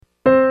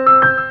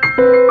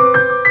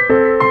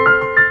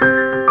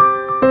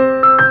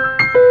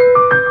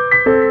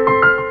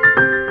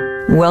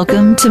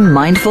Welcome to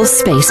Mindful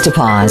Space to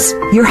Pause.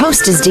 Your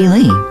host is Dee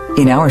Lee.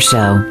 In our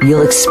show,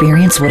 you'll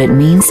experience what it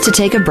means to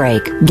take a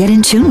break, get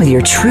in tune with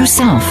your true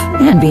self,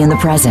 and be in the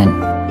present.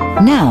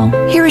 Now,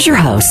 here is your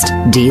host,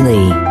 Dee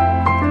Lee.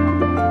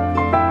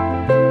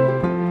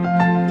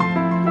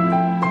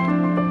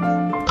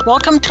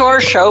 Welcome to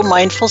our show,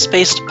 Mindful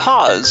Space to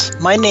Pause.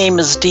 My name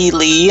is Dee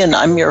Lee, and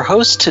I'm your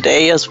host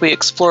today as we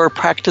explore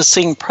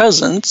practicing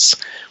presence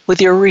with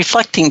your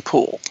reflecting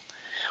pool.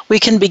 We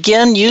can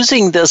begin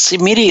using this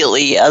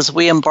immediately as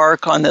we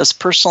embark on this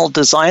personal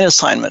design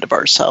assignment of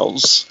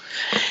ourselves.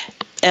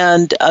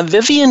 And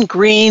Vivian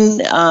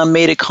Green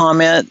made a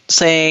comment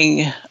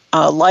saying,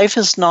 life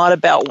is not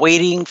about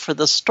waiting for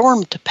the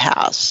storm to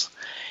pass.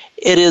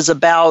 It is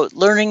about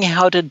learning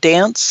how to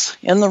dance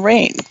in the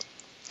rain.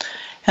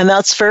 And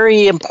that's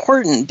very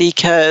important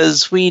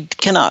because we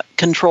cannot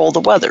control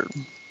the weather.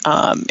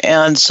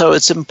 And so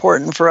it's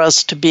important for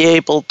us to be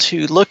able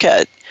to look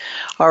at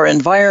our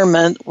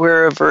environment,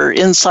 wherever,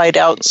 inside,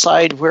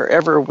 outside,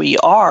 wherever we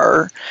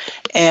are,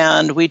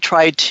 and we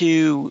try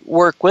to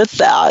work with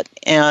that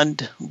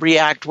and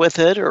react with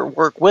it or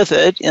work with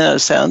it in a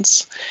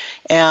sense.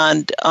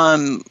 And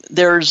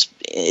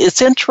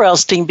it's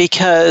interesting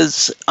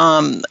because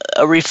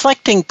a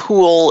reflecting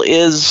pool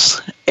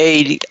is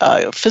a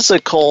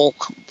physical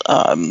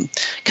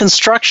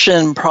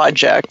construction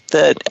project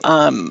that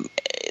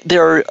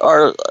there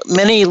are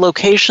many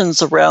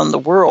locations around the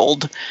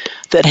world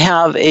that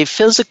have a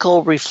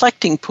physical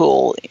reflecting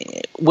pool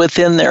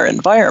within their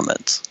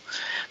environments.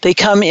 They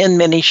come in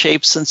many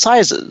shapes and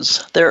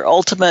sizes. Their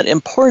ultimate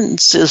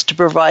importance is to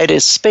provide a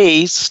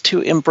space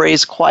to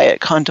embrace quiet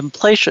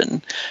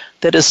contemplation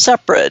that is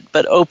separate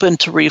but open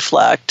to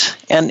reflect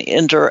and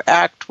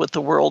interact with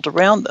the world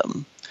around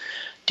them.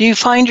 Do you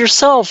find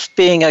yourself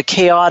being a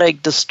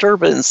chaotic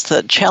disturbance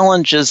that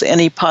challenges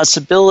any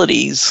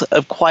possibilities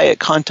of quiet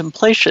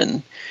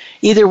contemplation,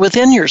 either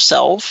within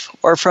yourself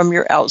or from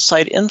your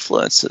outside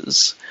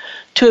influences?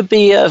 To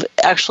be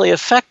actually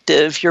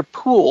effective, your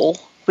pool,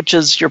 which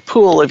is your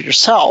pool of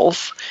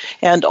yourself,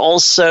 and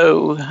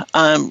also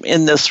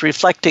in this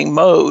reflecting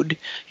mode,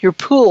 your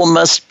pool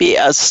must be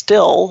as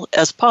still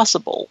as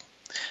possible.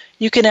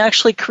 You can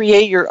actually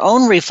create your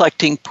own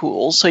reflecting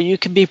pool so you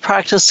can be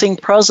practicing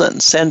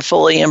presence and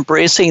fully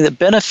embracing the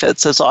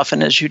benefits as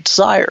often as you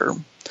desire.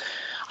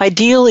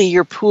 Ideally,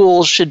 your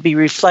pool should be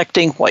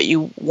reflecting what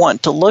you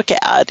want to look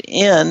at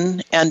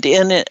in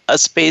a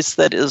space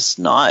that is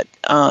not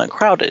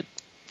crowded.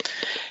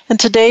 And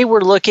today we're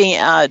looking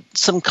at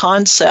some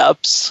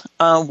concepts.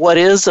 What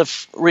is a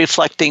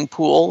reflecting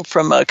pool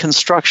from a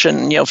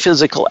construction,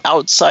 physical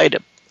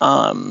outside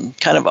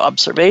kind of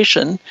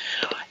observation,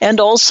 and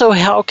also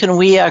how can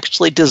we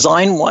actually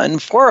design one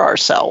for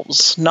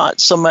ourselves?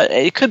 Not so much.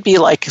 It could be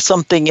like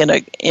something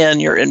in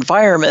your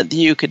environment that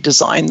you could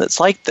design that's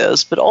like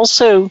this, but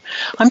also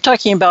I'm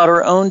talking about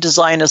our own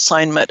design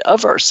assignment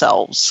of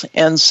ourselves,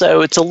 and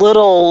so it's a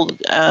little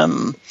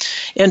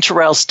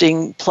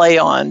interesting play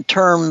on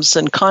terms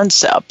and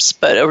concepts.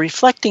 But a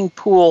reflecting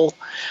pool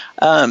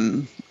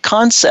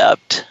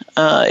concept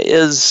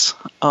is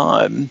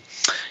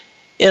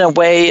in a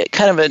way,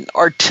 kind of an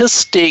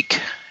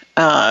artistic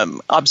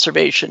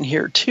observation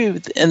here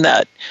too, in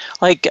that,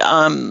 like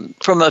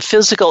from a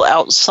physical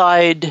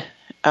outside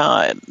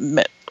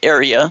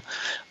area,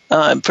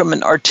 from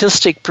an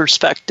artistic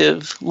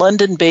perspective,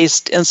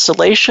 London-based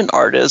installation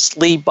artist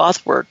Lee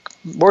Borthwick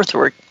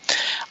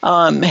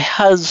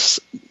has,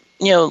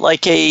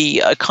 like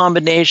a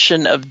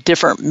combination of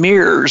different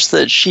mirrors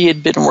that she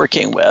had been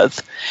working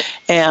with,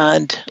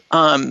 and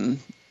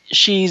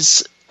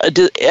she's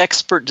an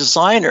expert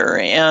designer,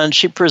 and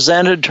she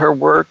presented her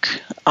work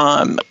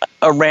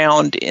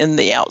around in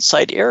the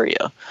outside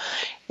area.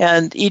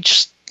 And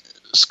each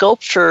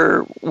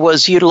sculpture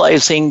was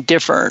utilizing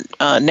different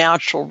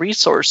natural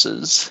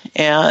resources,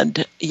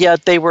 and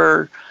yet they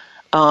were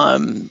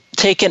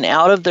taken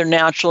out of their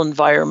natural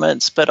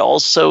environments, but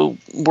also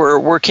were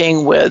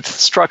working with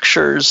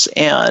structures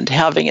and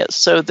having it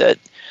so that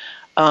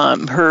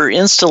her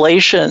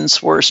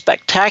installations were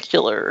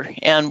spectacular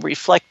and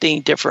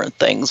reflecting different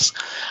things.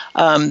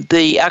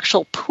 The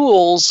actual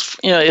pools,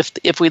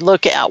 if we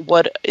look at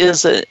what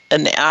is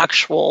an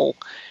actual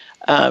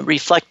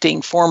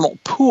reflecting formal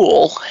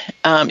pool,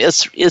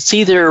 it's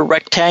either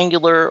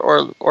rectangular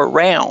or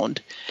round,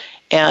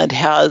 and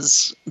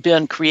has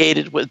been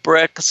created with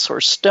bricks or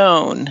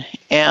stone,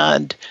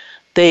 and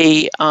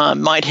they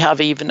might have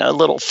even a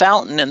little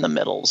fountain in the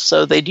middle.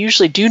 So they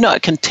usually do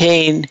not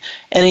contain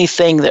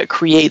anything that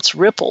creates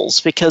ripples,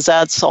 because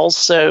that's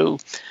also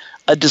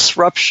a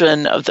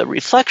disruption of the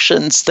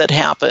reflections that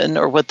happen,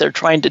 or what they're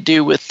trying to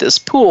do with this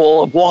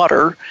pool of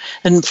water.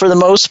 And for the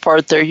most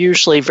part, they're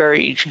usually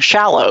very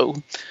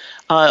shallow,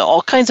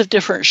 all kinds of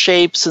different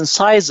shapes and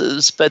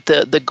sizes. But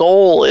the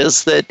goal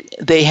is that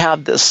they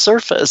have this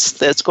surface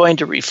that's going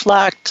to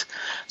reflect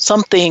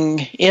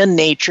something in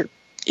nature,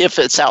 if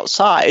it's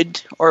outside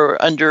or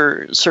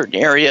under a certain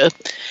area,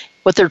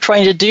 what they're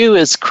trying to do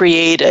is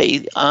create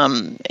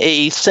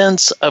a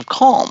sense of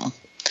calm.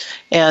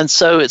 And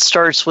so it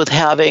starts with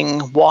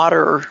having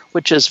water,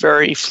 which is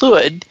very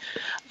fluid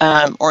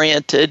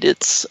oriented.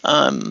 It's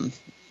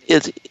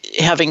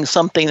having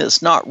something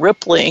that's not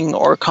rippling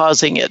or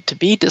causing it to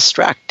be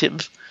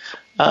distractive,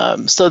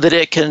 so that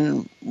it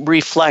can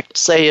reflect,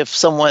 say, if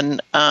someone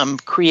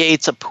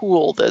creates a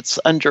pool that's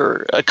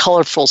under a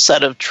colorful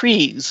set of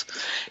trees,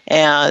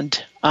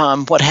 and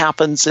what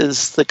happens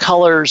is the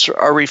colors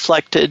are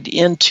reflected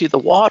into the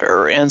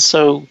water, and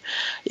so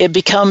it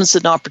becomes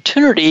an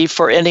opportunity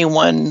for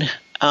anyone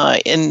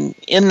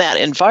in that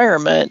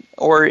environment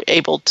or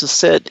able to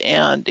sit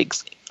and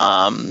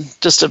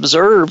just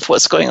observe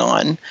what's going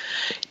on,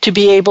 to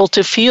be able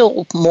to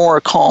feel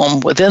more calm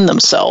within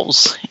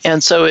themselves.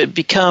 And so it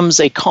becomes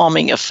a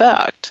calming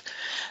effect.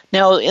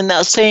 Now, in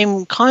that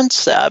same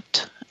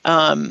concept,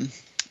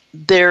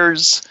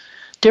 there's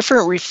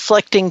different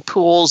reflecting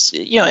pools.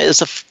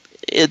 A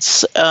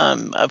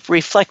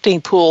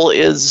reflecting pool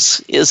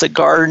is a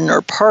garden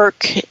or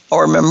park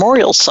or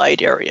memorial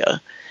site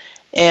area.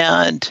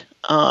 And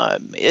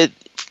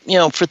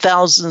for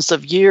thousands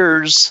of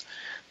years,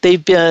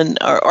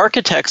 our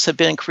architects have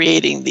been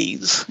creating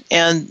these,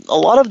 and a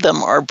lot of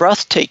them are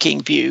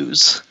breathtaking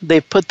views.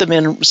 They've put them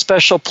in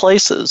special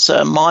places,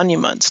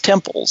 monuments,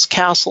 temples,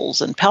 castles,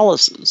 and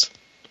palaces.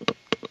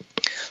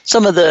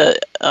 Some of the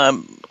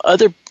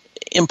other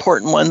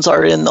important ones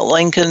are in the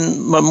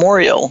Lincoln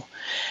Memorial,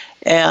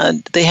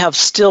 and they have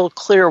still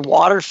clear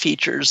water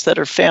features that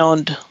are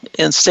found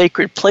in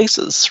sacred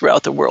places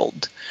throughout the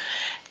world.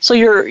 So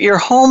your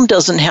home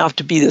doesn't have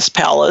to be this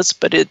palace,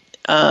 but to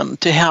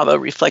have a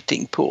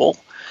reflecting pool.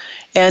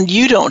 And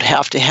you don't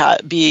have to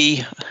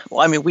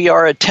we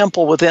are a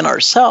temple within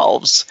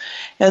ourselves.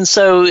 And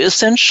so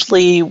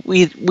essentially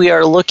we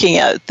are looking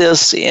at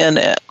this in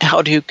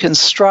how to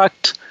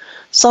construct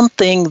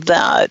something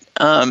that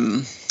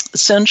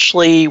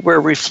essentially we're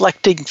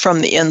reflecting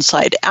from the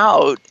inside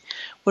out.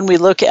 When we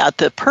look at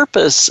the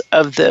purpose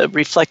of the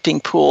reflecting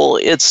pool,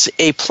 it's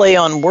a play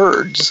on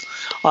words,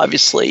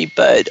 obviously,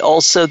 but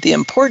also the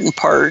important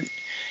part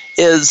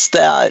is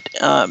that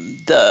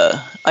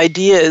the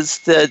idea is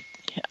that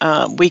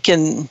we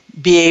can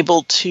be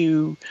able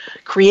to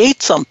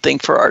create something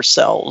for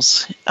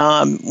ourselves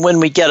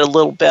when we get a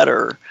little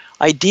better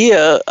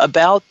idea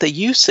about the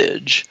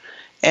usage.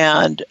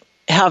 And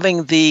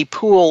having the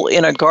pool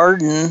in a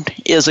garden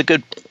is a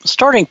good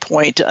starting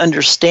point to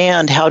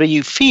understand how do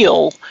you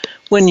feel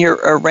when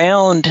you're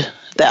around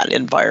that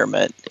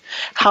environment.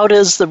 How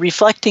does the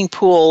reflecting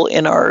pool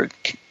in our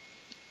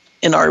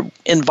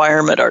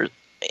environment,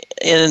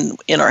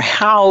 in our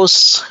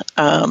house,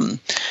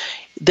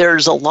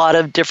 there's a lot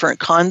of different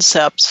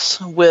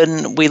concepts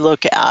when we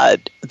look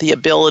at the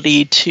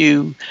ability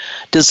to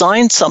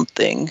design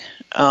something.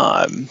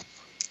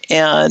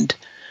 And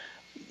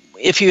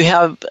if you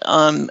have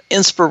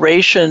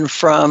inspiration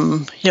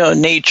from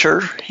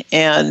nature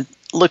and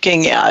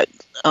looking at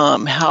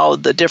how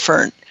the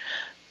different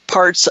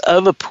parts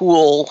of a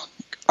pool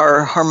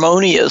are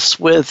harmonious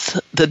with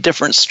the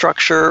different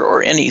structure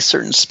or any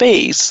certain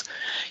space,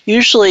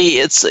 usually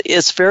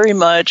it's very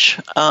much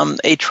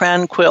a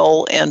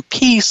tranquil and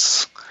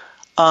peace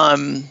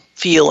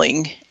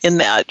feeling in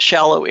that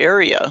shallow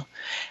area.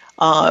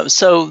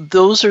 So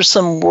those are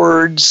some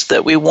words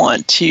that we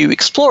want to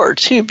explore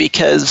too,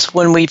 because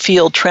when we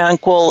feel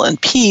tranquil and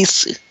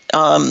peace,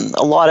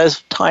 a lot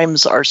of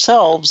times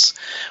ourselves,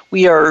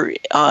 we are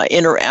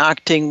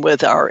interacting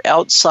with our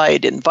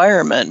outside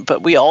environment,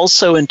 but we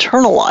also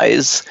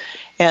internalize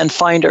and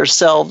find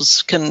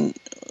ourselves can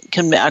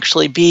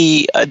actually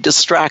be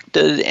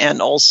distracted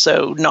and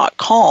also not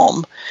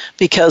calm,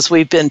 because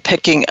we've been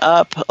picking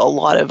up a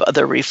lot of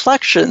other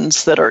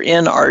reflections that are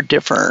in our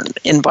different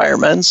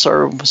environments,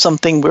 or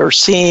something we're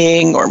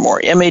seeing, or more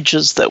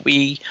images that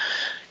we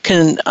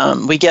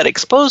get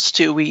exposed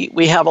to.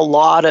 We have a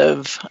lot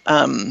of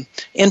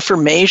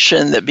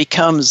information that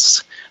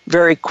becomes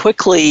very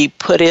quickly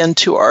put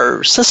into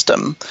our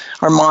system,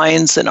 our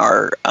minds and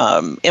our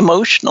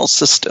emotional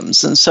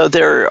systems. And so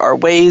there are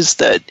ways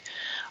that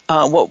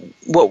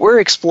what we're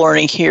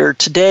exploring here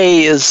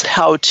today is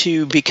how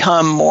to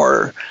become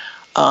more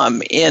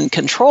in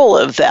control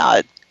of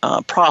that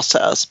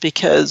process,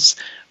 because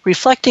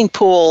reflecting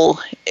pool,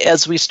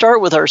 as we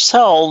start with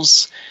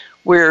ourselves,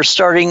 we're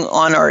starting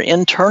on our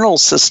internal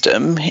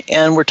system,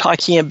 and we're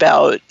talking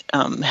about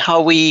how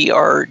we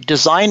are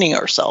designing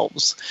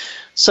ourselves.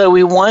 So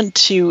we want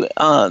to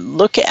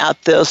look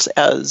at this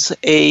as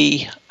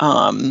a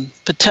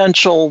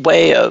potential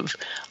way of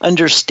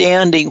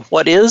understanding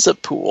what is a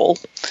pool.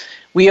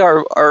 We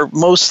are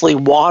mostly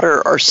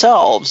water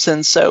ourselves,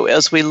 and so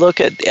as we look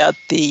at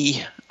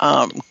the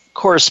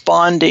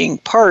corresponding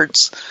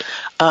parts,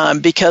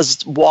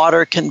 because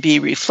water can be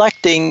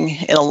reflecting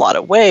in a lot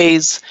of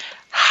ways,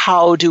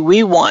 how do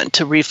we want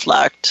to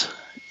reflect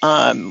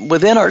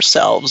within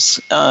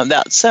ourselves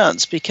that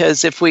sense?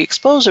 Because if we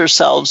expose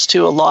ourselves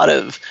to a lot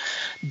of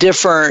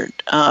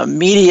different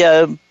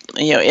media,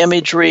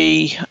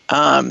 imagery,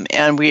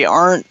 and we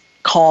aren't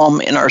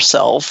calm in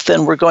ourselves,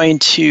 then we're going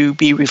to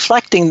be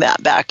reflecting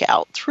that back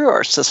out through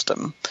our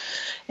system.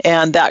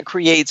 And that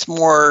creates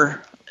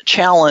more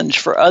challenge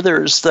for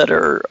others that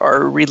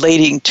are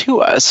relating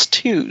to us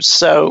too.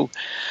 So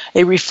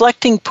a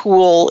reflecting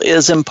pool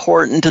is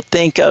important to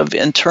think of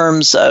in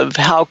terms of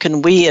how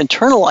can we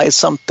internalize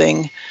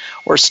something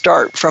or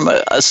start from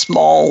a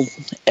small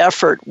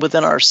effort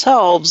within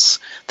ourselves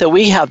that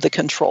we have the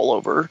control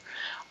over,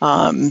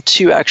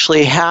 to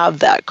actually have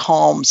that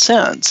calm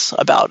sense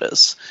about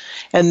us.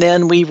 And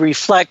then we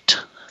reflect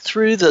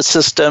through the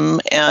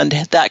system, and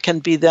that can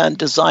be then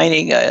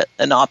designing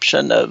an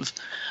option of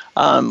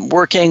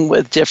working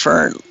with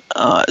different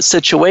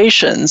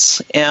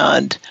situations.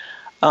 And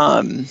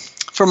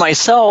for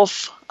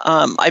myself,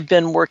 I've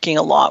been working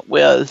a lot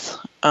with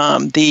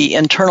the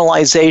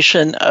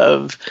internalization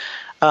of,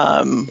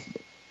 from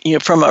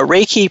a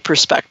Reiki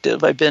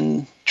perspective. I've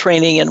been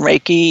training in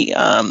Reiki,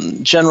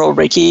 general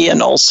Reiki,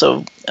 and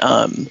also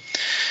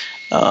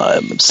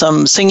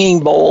some singing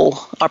bowl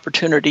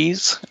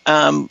opportunities,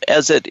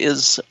 as it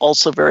is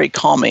also very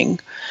calming.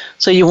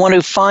 So you want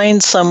to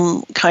find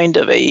some kind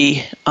of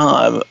a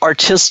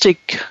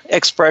artistic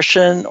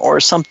expression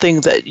or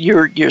something that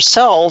you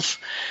yourself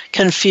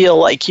can feel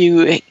like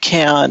you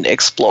can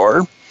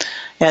explore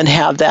and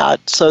have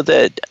that, so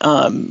that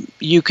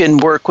you can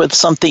work with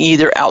something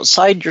either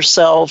outside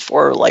yourself,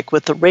 or like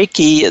with the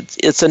Reiki,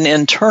 it's an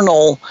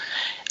internal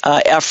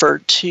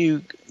effort to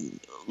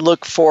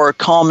look for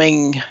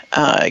calming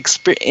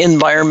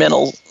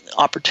environmental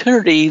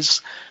opportunities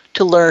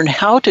to learn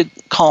how to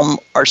calm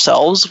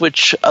ourselves,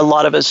 which a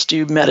lot of us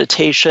do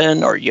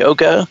meditation or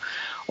yoga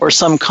or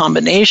some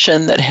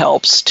combination that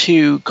helps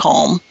to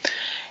calm.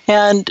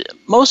 And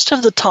most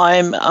of the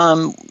time,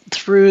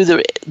 through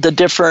the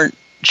different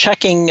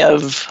checking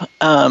of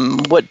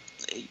what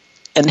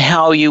and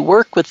how you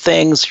work with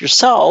things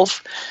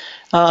yourself,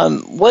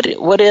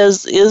 what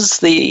is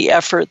the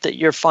effort that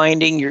you're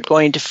finding you're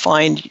going to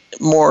find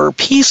more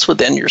peace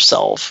within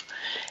yourself.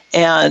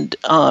 And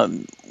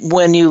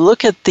when you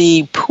look at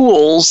the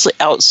pools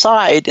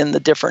outside in the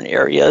different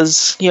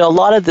areas, a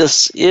lot of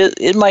this,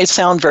 it might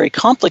sound very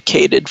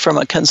complicated from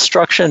a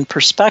construction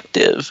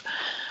perspective,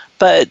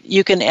 but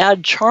you can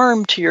add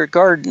charm to your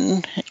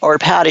garden or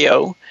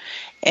patio.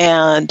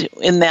 And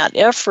in that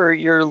effort,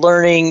 you're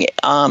learning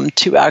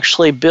to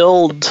actually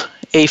build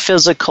a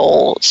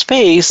physical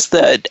space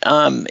that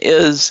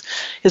is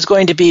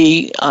going to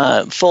be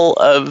full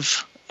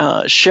of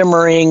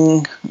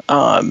shimmering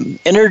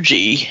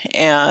energy.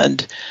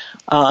 And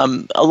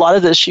a lot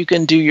of this you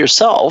can do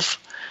yourself.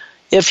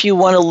 If you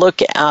want to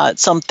look at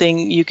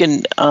something, you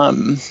can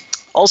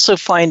also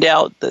find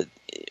out that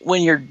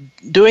when you're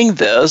doing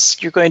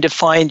this, you're going to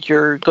find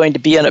you're going to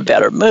be in a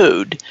better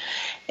mood.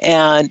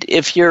 And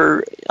if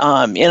you're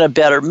in a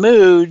better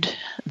mood,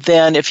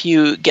 then if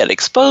you get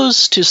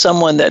exposed to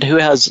someone who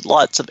has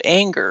lots of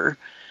anger,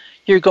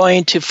 you're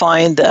going to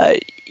find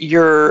that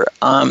you're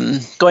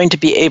going to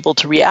be able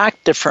to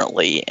react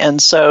differently.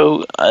 And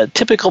so a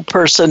typical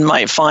person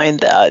might find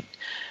that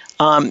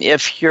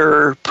if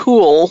your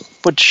pool,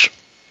 which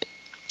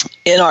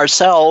in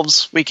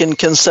ourselves, we can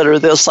consider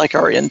this like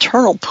our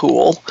internal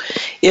pool.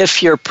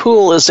 If your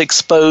pool is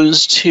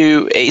exposed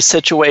to a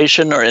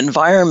situation or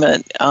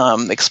environment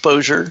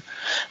exposure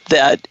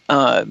that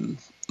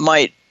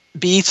might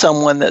be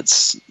someone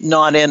that's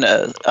not in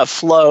a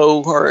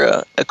flow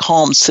or a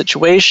calm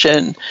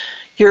situation,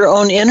 your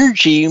own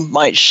energy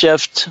might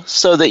shift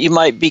so that you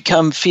might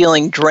become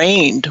feeling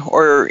drained,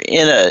 or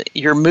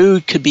your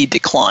mood could be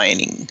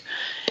declining.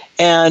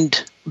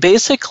 And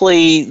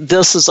basically,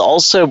 this is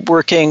also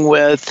working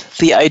with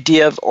the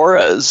idea of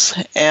auras,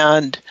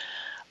 and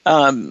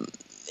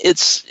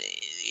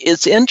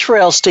it's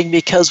interesting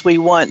because we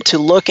want to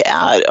look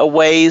at a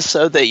way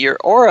so that your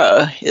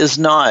aura is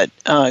not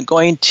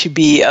going to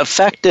be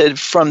affected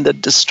from the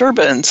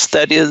disturbance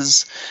that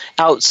is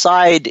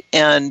outside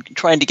and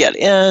trying to get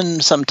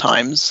in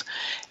sometimes.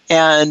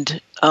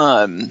 And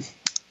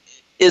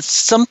it's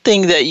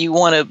something that you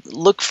want to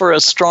look for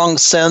a strong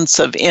sense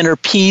of inner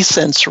peace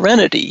and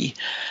serenity,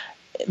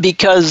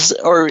 because,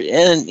 or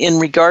in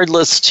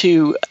regardless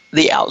to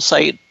the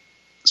outside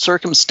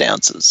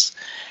circumstances.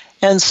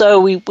 And so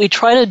we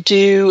try to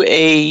do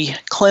a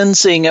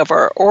cleansing of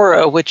our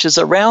aura, which is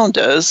around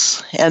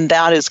us, and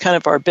that is kind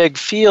of our big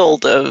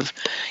field of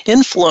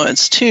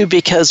influence too,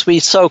 because we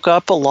soak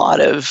up a lot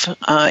of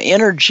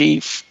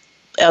energy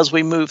as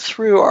we move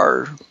through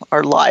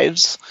our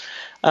lives.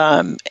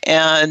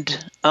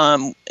 And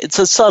it's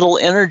a subtle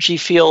energy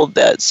field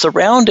that's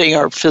surrounding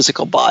our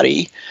physical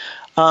body.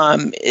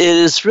 It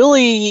is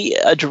really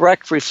a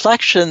direct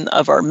reflection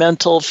of our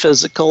mental,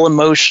 physical,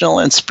 emotional,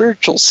 and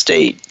spiritual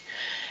state.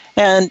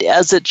 And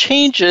as it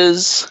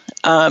changes,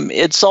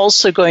 it's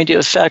also going to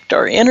affect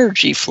our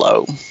energy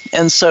flow.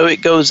 And so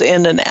it goes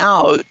in and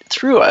out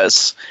through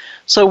us.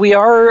 So we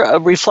are a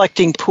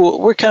reflecting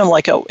pool. We're kind of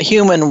like a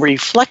human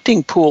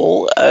reflecting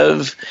pool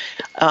of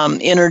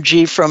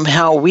energy from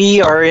how we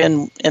are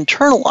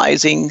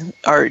internalizing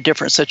our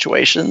different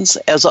situations,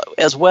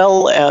 as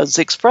well as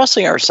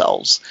expressing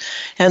ourselves.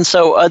 And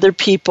so other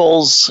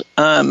people's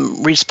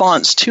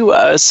response to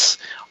us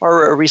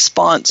are a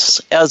response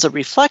as a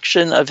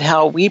reflection of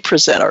how we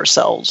present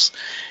ourselves.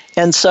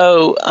 And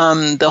so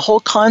the whole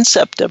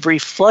concept of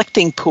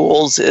reflecting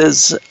pools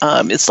is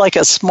it's like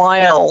a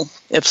smile.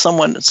 If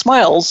someone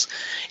smiles,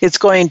 it's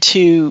going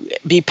to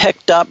be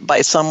picked up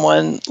by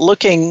someone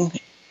looking.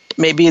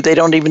 Maybe they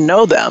don't even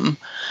know them,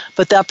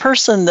 but that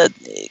person that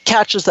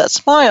catches that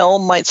smile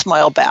might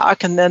smile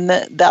back, and then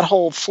that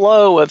whole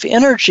flow of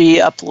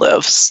energy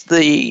uplifts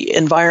the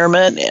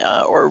environment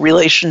or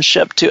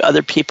relationship to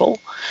other people.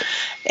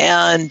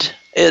 And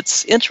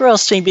it's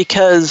interesting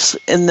because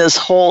in this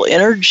whole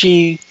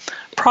energy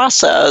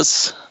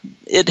process,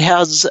 it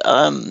has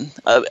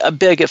a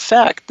big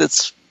effect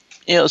that's,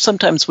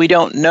 sometimes we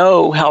don't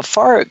know how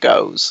far it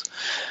goes.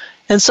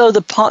 And so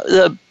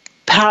the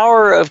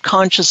power of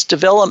conscious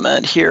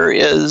development here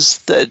is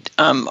that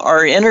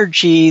our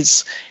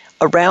energies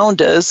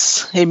around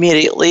us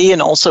immediately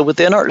and also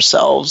within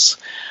ourselves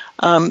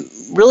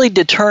really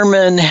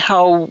determine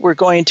how we're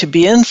going to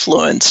be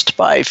influenced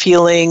by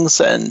feelings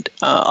and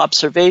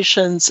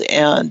observations,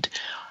 and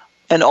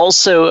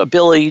also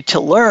ability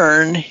to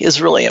learn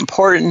is really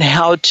important.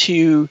 How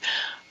to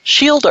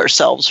shield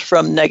ourselves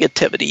from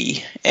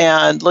negativity,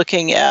 and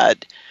looking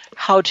at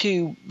how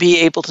to be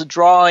able to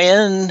draw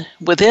in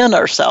within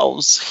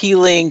ourselves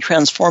healing,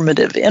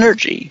 transformative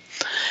energy.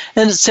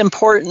 And it's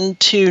important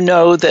to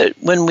know that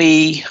when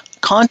we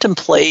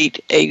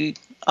contemplate a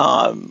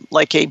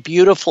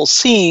beautiful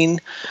scene,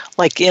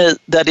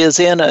 that is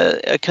in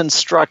a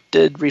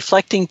constructed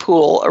reflecting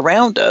pool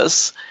around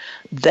us,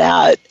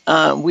 that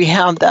we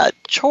have that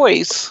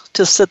choice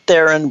to sit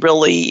there and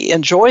really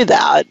enjoy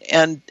that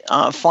and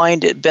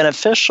find it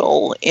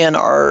beneficial in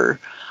our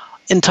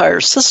entire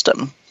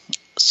system.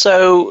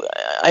 So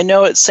I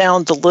know it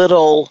sounds a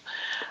little,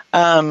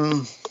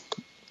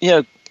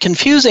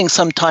 confusing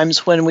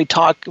sometimes when we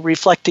talk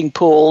reflecting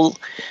pool.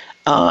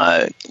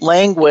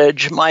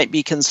 Language might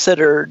be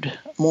considered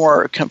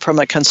more from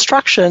a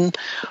construction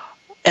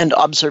and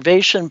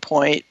observation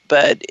point,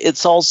 but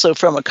it's also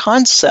from a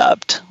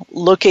concept,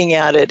 looking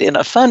at it in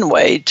a fun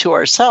way to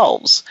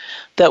ourselves,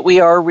 that we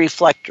are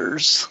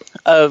reflectors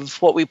of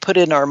what we put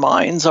in our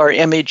minds, our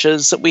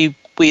images that we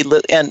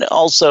and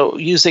also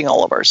using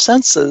all of our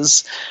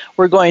senses,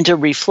 we're going to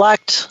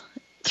reflect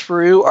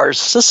through our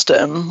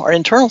system, our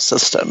internal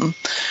system.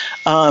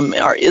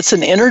 It's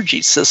an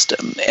energy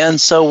system.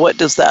 And so what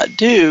does that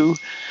do?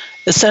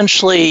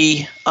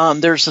 Essentially,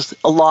 there's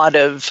a lot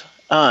of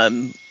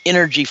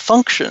energy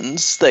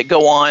functions that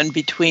go on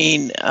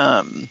between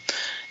the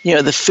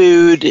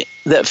food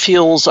that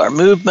fuels our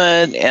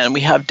movement, and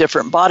we have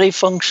different body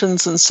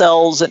functions and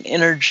cells and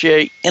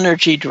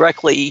energy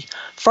directly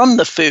from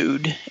the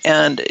food.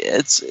 And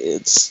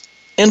it's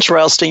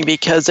interesting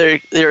because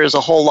there is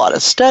a whole lot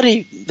of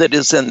study that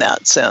is in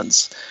that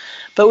sense.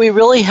 But we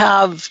really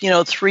have,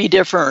 3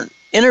 different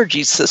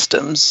energy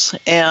systems,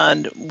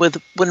 and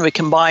when we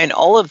combine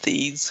all of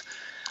these,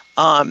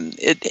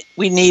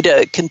 we need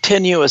a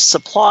continuous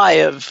supply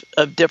of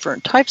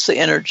different types of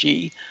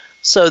energy,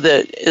 so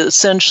that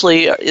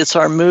essentially it's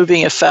our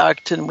moving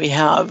effect, and we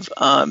have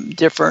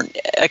different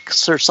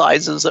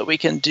exercises that we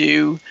can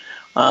do,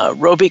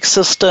 aerobic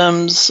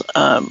systems,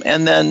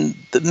 and then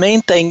the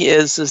main thing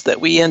is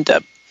that we end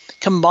up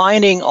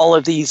combining all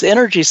of these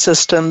energy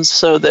systems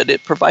so that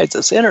it provides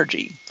us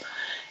energy.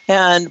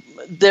 And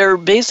they're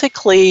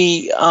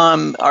basically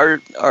our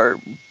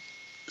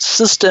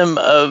system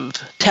of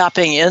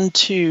tapping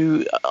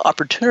into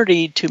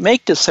opportunity to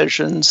make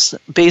decisions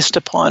based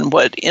upon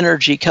what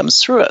energy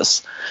comes through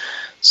us.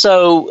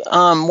 So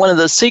one of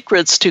the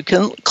secrets to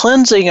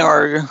cleansing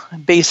our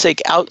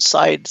basic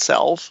outside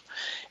self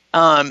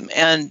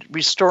and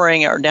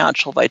restoring our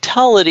natural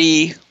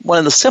vitality, one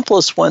of the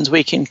simplest ones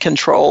we can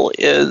control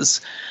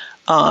is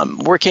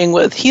working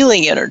with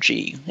healing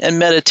energy. And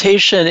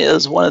meditation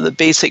is one of the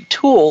basic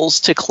tools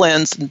to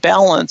cleanse and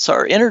balance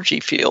our energy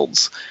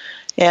fields.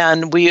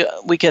 And we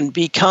can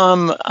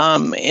become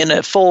in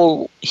a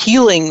full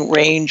healing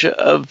range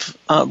of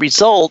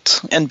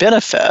result and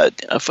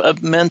benefit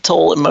of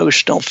mental,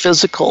 emotional,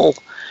 physical,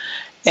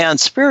 and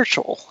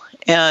spiritual.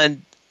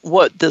 And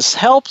what this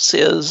helps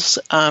is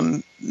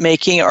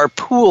making our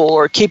pool,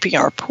 or keeping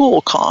our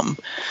pool, calm.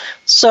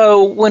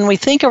 So when we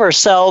think of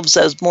ourselves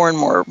as more and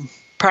more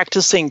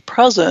practicing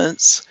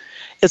presence,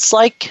 it's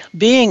like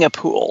being a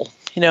pool.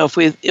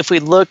 If we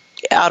look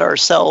at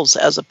ourselves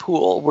as a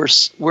pool, we're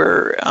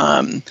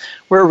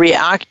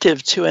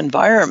reactive to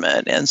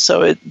environment, and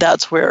so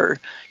that's where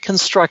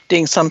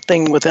constructing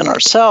something within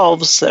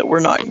ourselves that we're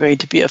not going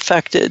to be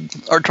affected,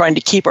 or trying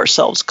to keep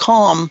ourselves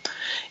calm,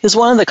 is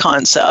one of the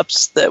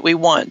concepts that we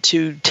want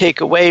to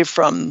take away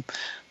from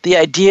the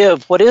idea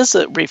of what is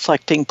a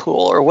reflecting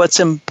pool, or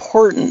what's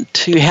important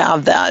to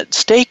have that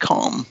stay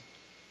calm.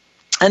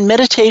 And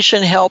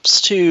meditation helps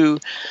to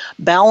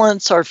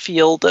balance our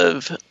field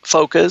of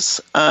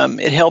focus.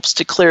 It helps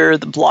to clear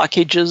the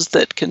blockages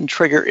that can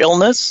trigger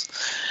illness.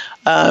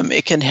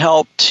 It can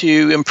help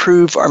to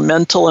improve our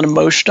mental and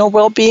emotional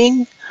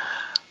well-being.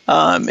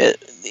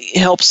 It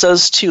helps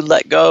us to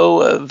let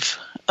go of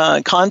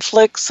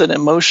conflicts and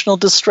emotional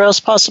distress,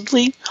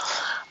 possibly.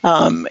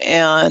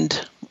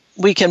 And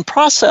we can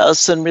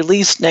process and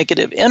release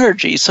negative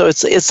energy. So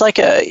it's like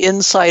an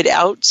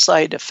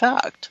inside-outside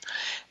effect.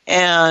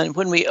 And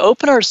when we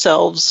open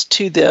ourselves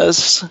to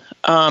this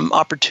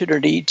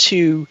opportunity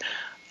to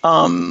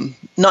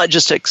not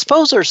just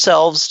expose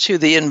ourselves to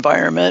the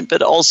environment,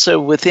 but also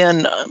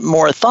within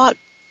more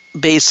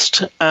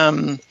thought-based,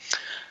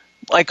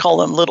 I call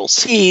them little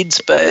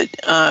seeds, but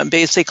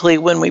basically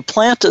when we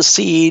plant a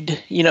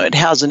seed, it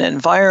has an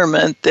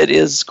environment that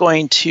is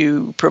going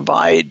to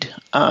provide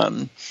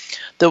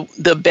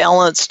the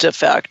balanced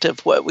effect of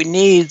what we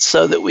need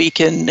so that we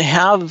can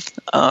have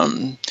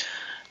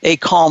a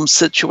calm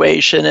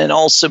situation and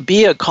also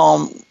be a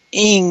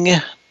calming,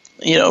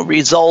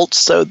 result,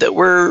 so that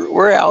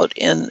we're out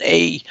in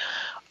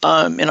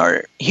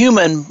our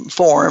human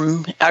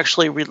form,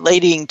 actually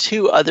relating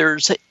to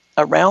others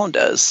around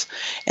us,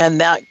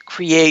 and that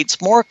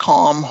creates more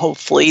calm,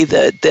 hopefully,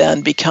 that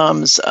then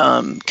becomes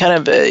kind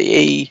of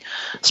a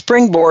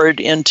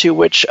springboard into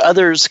which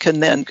others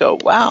can then go,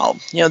 wow,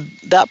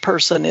 that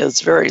person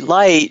is very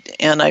light,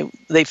 and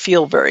they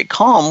feel very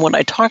calm when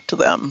I talk to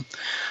them.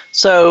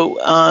 So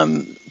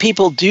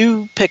people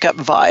do pick up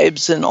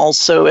vibes, and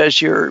also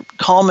as you're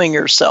calming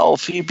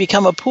yourself, you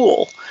become a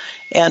pool.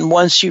 And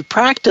once you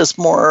practice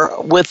more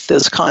with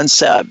this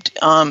concept,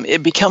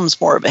 it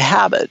becomes more of a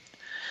habit.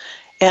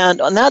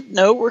 And on that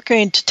note, we're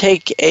going to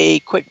take a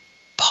quick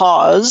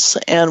pause,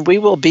 and we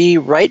will be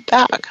right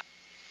back.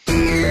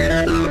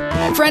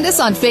 Friend us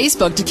on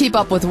Facebook to keep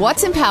up with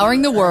what's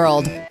empowering the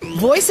world.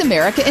 Voice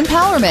America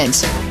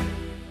Empowerment.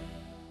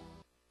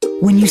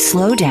 When you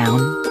slow down,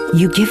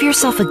 you give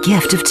yourself a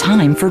gift of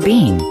time for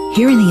being.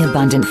 Here in the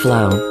abundant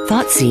flow,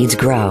 thought seeds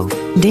grow.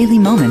 Daily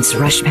moments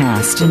rush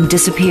past and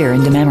disappear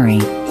into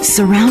memory.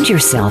 Surround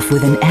yourself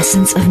with an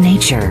essence of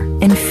nature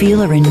and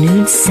feel a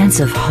renewed sense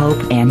of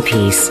hope and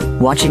peace.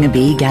 Watching a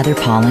bee gather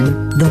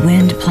pollen, the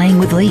wind playing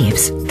with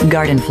leaves,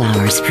 garden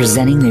flowers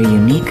presenting their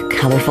unique,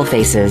 colorful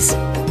faces.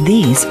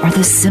 These are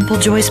the simple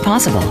joys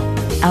possible.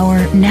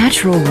 Our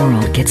natural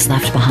world gets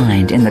left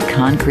behind in the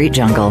concrete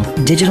jungle,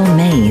 digital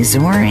maze,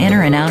 or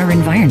inner and outer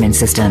environment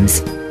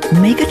systems.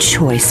 Make a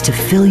choice to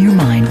fill your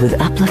mind with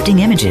uplifting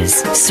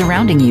images,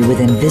 surrounding you with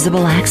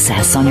invisible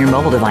access on your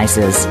mobile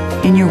devices,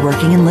 in your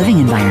working and living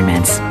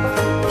environments.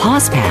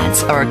 Pause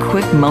pads are a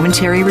quick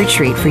momentary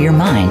retreat for your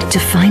mind to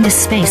find a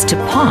space to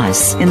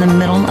pause in the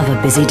middle of a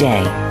busy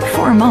day,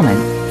 for a moment,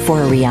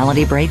 for a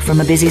reality break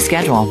from a busy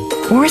schedule,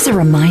 or as a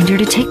reminder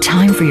to take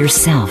time for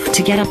yourself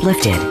to get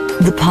uplifted.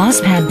 The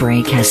Pause Pad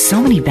break has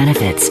so many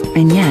benefits,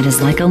 and yet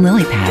is like a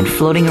lily pad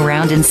floating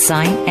around in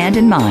sight and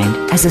in mind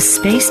as a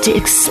space to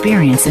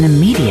experience an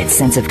immediate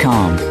sense of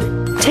calm.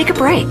 Take a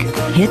break.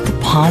 Hit the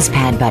Pause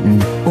Pad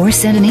button or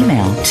send an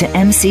email to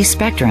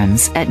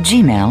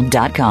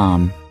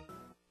mcspectrums@gmail.com.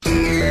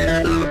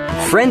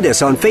 Friend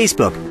us on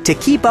Facebook to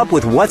keep up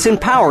with what's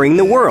empowering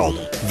the world.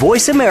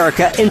 Voice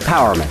America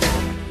Empowerment.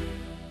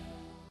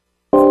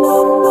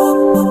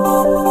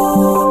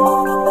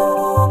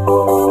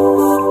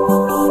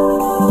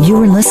 You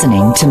are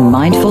listening to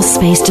Mindful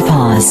Space to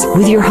Pause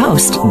with your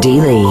host,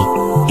 Dee Lee.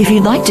 If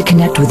you'd like to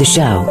connect with the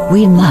show,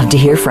 we'd love to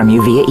hear from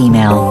you via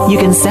email. You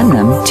can send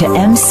them to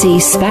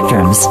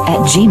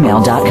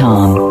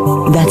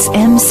mcspectrums@gmail.com. That's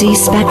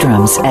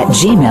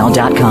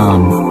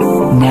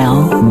mcspectrums@gmail.com.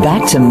 Now,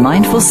 back to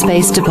Mindful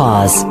Space to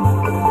Pause.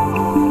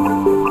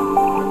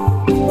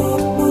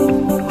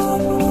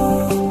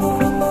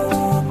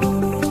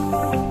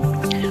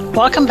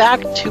 Welcome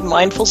back to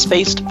Mindful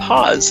Space to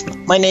Pause.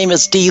 My name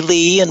is Dee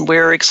Lee, and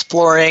we're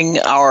exploring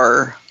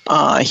our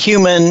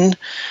human,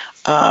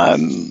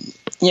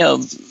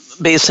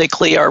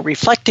 basically our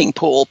reflecting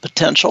pool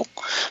potential.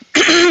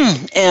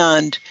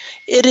 And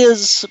it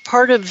is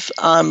part of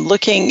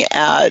looking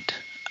at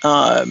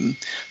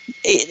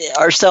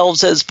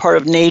ourselves as part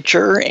of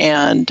nature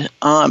and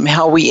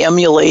how we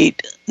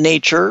emulate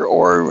nature,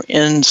 or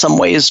in some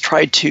ways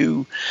try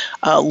to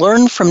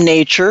learn from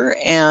nature,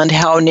 and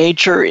how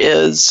nature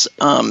is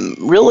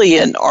really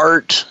an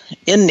art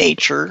in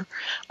nature.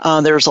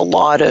 There's a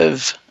lot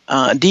of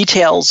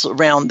details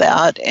around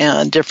that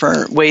and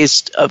different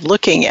ways of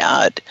looking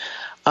at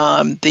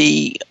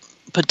the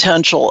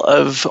potential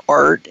of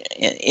art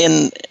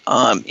in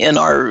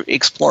our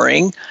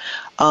exploring.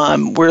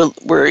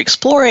 we're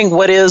exploring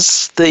what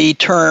is the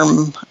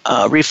term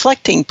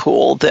reflecting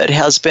pool that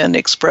has been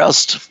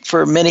expressed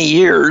for many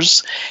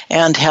years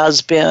and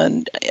has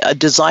been a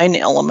design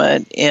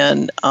element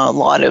in a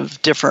lot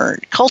of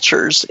different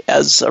cultures.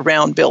 As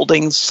around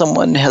buildings,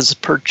 someone has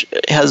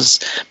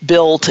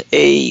built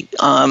a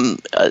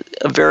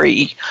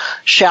very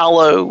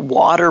shallow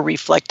water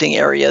reflecting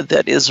area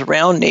that is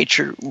around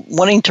nature,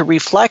 wanting to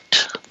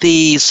reflect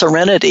the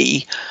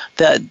serenity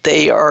that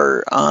they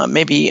are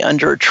maybe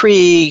under a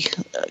tree,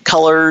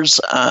 colors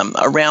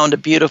around a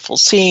beautiful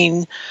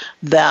scene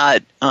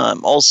that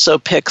also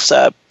picks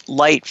up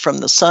light from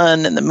the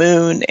sun and the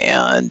moon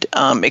and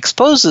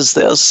exposes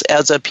this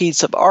as a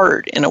piece of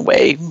art in a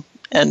way,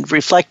 and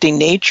reflecting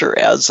nature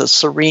as a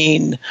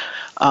serene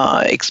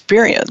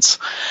experience.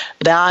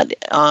 That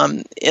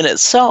in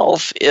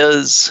itself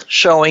is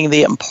showing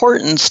the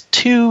importance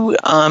to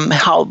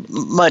how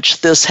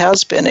much this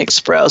has been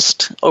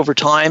expressed over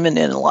time and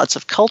in lots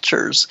of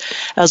cultures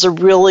as a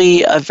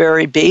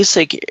very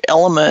basic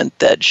element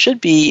that should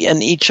be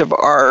in each of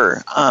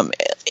our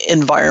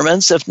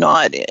environments, if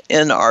not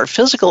in our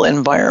physical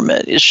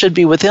environment. It should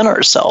be within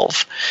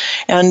ourselves.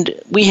 And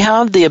we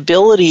have the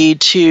ability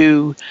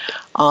to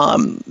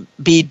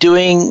be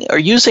doing or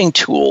using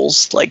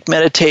tools like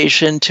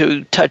meditation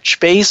to touch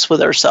base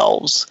with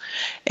ourselves.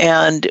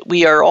 And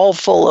we are all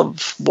full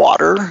of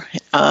water.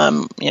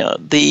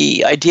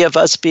 The idea of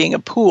us being a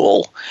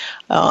pool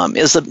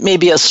is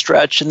maybe a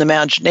stretch in the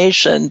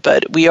imagination,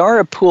 but we are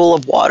a pool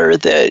of water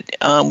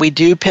that we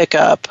do pick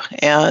up,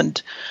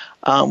 and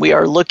we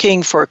are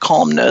looking for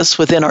calmness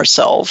within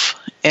ourselves.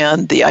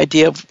 And the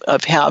idea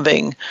of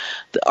having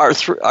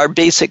our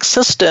basic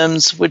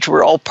systems, which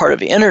were all part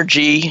of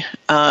energy,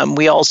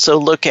 we also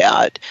look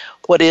at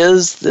what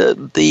is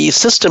the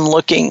system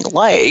looking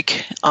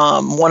like.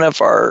 One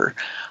of our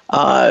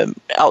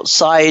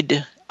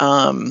outside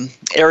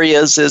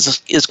areas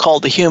is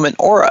called the human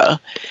aura,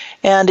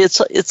 and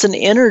it's an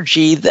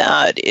energy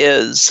that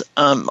is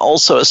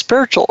also a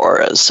spiritual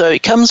aura. So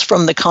it comes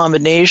from the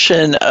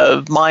combination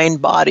of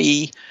mind,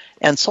 body,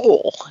 and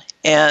soul.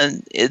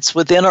 And it's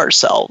within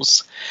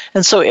ourselves.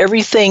 And so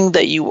everything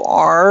that you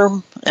are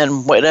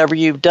and whatever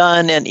you've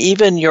done and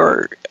even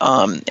your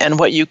and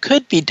what you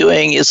could be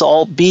doing is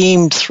all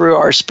beamed through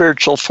our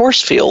spiritual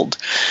force field.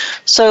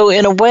 So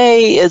in a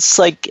way, it's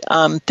like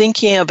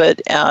thinking of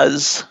it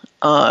as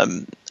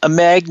a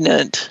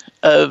magnet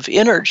of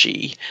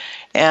energy.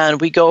 And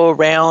we go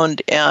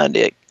around and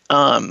it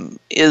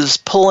is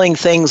pulling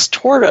things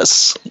toward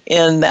us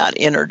in that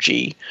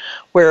energy,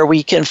 where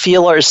we can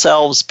feel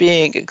ourselves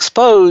being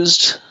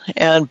exposed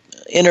and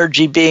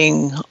energy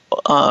being,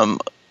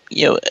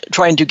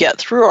 trying to get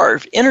through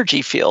our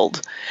energy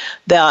field,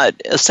 that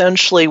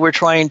essentially we're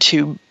trying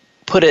to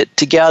put it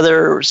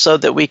together so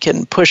that we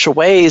can push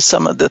away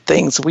some of the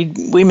things. We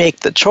make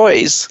the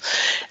choice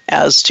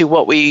as to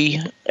what we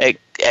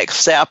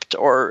accept,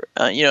 or,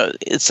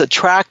 it's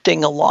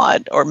attracting a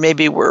lot, or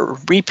maybe we're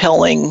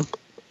repelling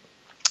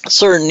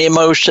certain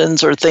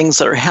emotions or things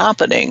that are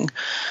happening,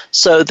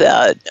 so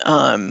that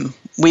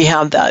we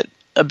have that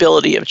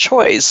ability of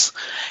choice.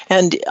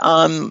 And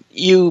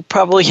you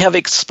probably have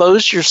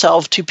exposed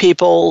yourself to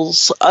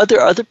people's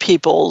other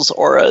people's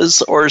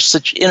auras or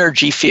such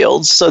energy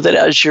fields, so that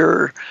as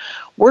you're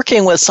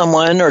working with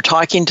someone or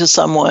talking to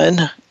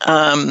someone,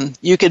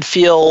 you could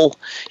feel,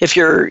 if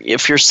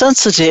you're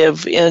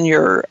sensitive in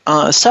your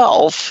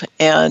self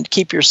and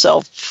keep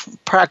yourself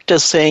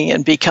practicing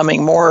and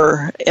becoming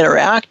more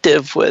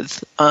interactive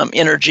with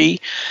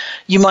energy,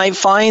 you might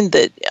find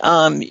that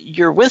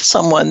you're with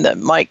someone that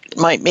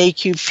might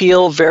make you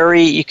feel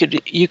you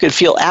could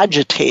feel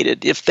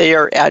agitated if they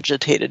are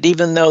agitated,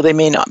 even though they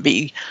may not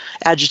be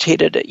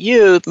agitated at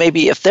you.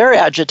 Maybe if they're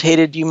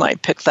agitated, you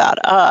might pick that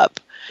up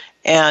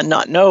and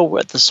not know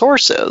what the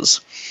source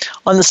is.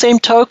 On the same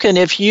token,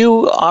 if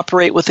you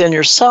operate within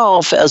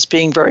yourself as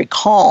being very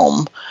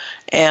calm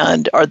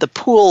and are the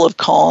pool of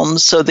calm,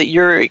 so that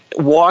you're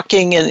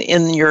walking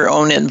in your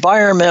own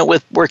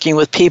environment, working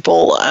with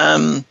people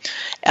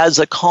as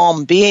a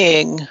calm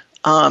being,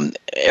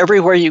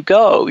 everywhere you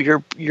go,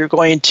 you're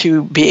going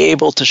to be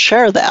able to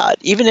share that.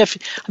 Even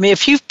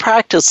if you've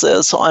practiced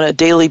this on a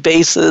daily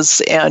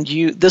basis and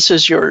this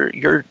is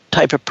your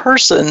type of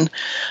person,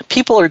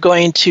 people are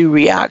going to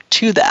react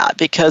to that,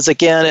 because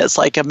again, it's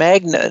like a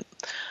magnet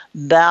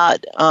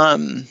that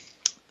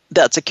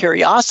that's a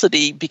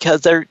curiosity,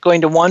 because they're going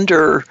to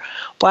wonder,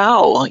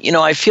 wow,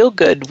 I feel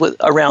good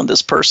around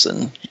this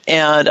person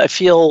and I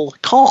feel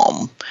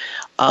calm.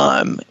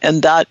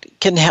 And that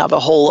can have a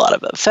whole lot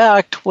of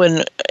effect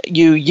when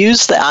you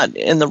use that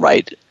in the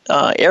right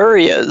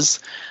areas.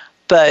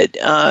 But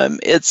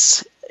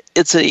it's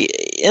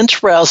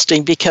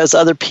interesting because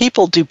other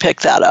people do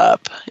pick that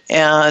up.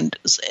 And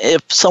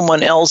if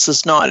someone else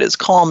is not as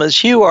calm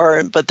as you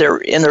are, but they're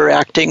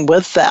interacting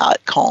with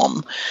that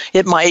calm,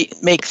 it might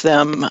make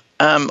them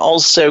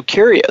also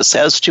curious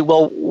as to,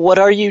 well, what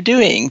are you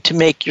doing to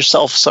make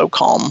yourself so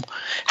calm?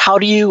 How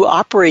do you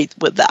operate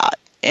with that?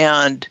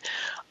 And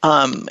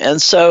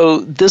And so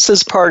this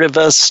is part of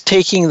us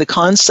taking the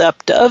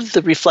concept of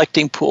the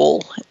reflecting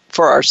pool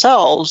for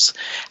ourselves.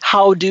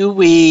 How do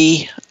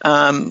we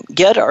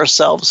get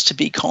ourselves to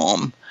be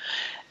calm?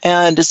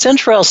 And it's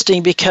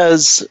interesting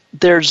because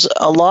there's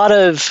a lot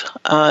of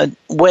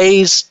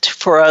ways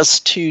for us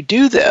to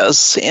do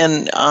this,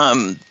 and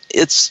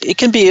it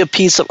can be a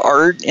piece of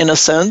art in a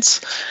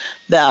sense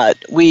that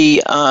we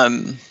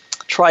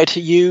try to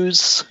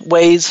use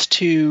ways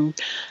to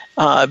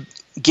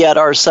get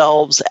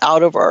ourselves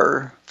out of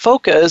our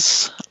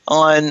focus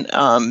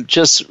on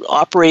just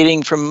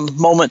operating from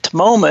moment to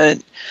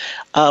moment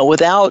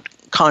without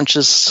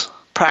conscious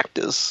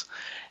practice.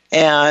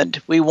 And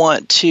we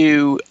want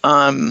to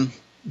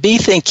be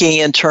thinking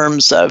in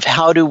terms of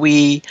how do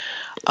we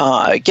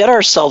get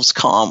ourselves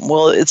calm.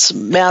 Well, it's a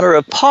matter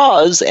of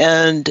pause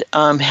and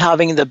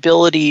having the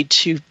ability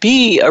to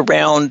be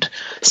around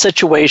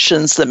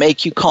situations that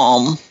make you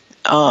calm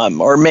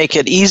or make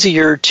it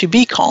easier to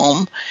be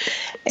calm,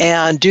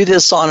 and do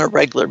this on a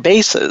regular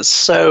basis.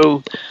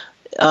 So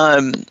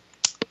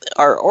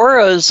our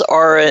auras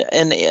are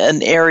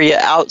an area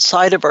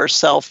outside of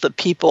ourself that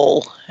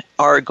people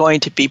are going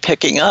to be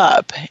picking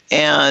up.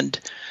 And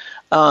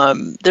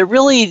they're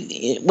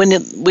really, when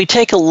we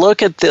take a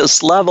look at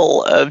this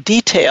level of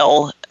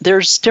detail,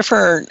 there's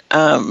different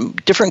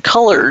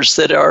colors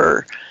that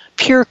are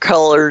pure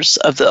colors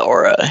of the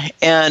aura.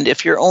 And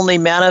if you're only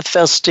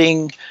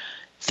manifesting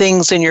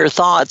things in your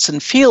thoughts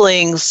and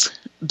feelings,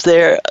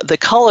 the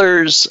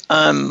colors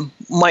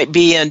might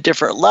be in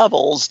different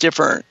levels,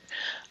 different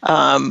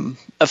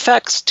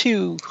effects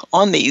too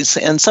on these.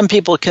 And some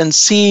people can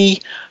see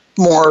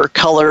more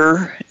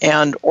color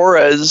and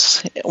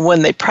auras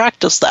when they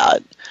practice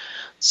that.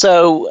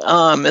 So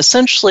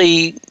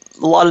essentially,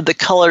 a lot of the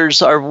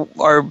colors are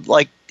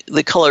like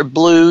the color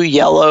blue,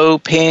 yellow,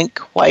 pink,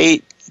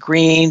 white,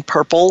 green,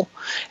 purple,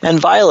 and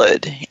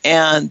violet.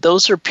 And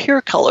those are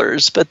pure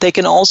colors, but they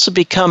can also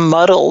become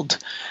muddled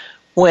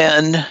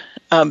when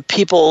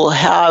people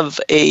have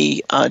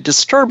a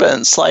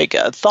disturbance, like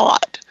a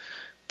thought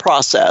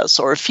process,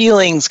 or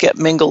feelings get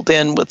mingled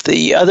in with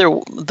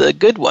the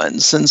good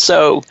ones. And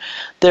so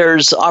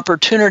there's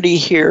opportunity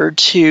here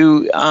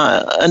to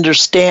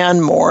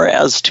understand more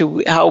as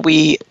to how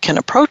we can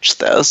approach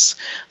this.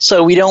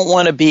 So we don't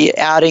want to be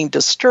adding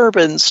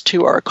disturbance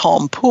to our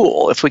calm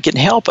pool if we can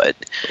help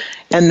it.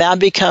 And that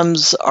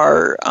becomes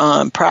our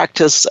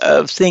practice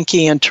of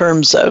thinking in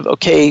terms of,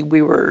 okay, we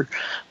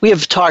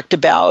have talked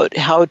about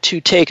how to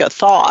take a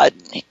thought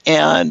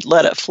and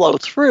let it flow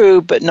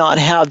through, but not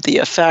have the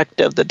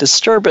effect of the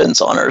disturbance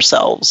on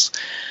ourselves.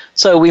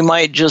 So we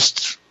might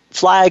just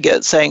flag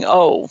it saying,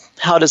 oh,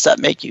 how does that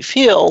make you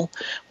feel?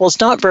 Well,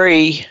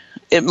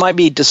 it might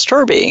be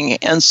disturbing,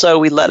 and so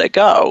we let it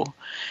go.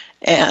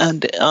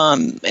 And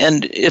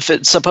if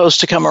it's supposed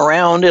to come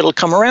around, it'll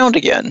come around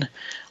again.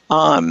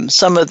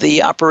 Some of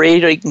the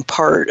operating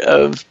part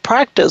of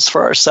practice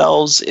for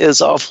ourselves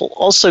is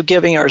also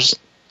giving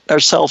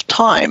ourselves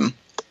time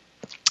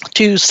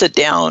to sit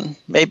down,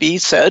 maybe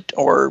sit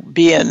or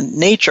be in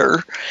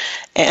nature,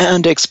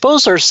 and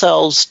expose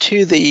ourselves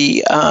to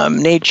the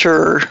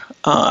nature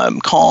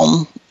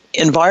calm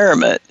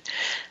environment.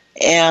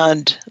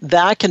 And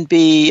that can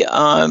be,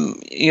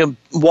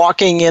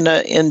 walking in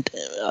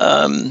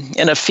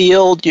a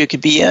field. You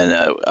could be in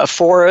a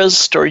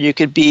forest, or you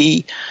could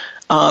be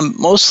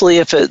mostly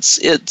if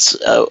it's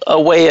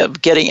a way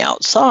of getting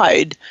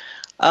outside.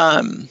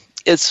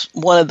 It's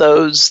one of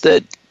those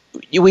that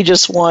we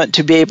just want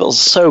to be able to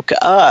soak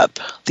up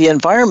the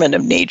environment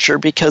of nature,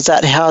 because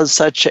that has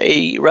such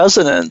a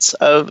resonance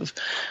of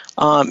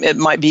it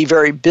might be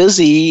very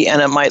busy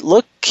and it might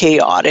look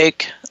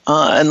chaotic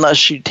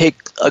unless you take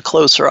a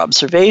closer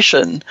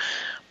observation.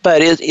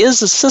 But it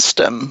is a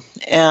system,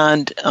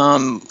 and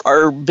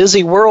our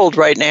busy world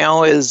right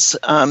now is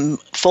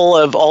full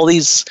of all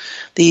these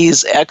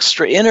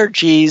extra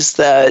energies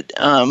that,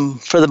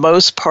 for the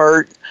most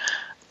part,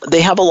 they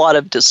have a lot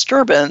of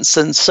disturbance.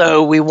 And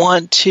so we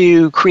want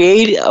to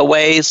create a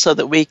way so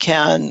that we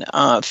can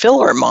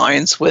fill our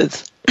minds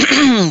with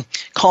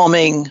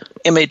calming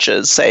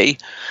images, say,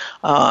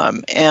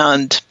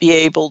 and be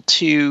able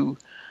to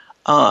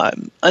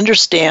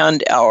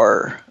understand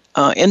our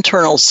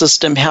internal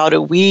system. How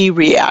do we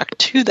react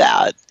to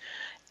that?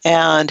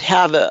 And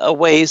have a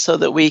way so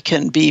that we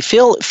can be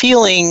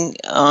feeling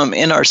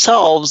in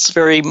ourselves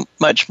very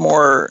much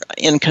more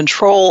in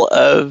control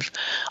of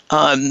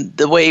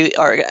the way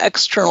our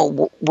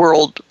external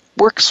world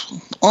works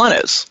on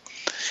us.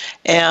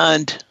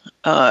 And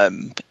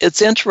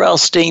it's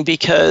interesting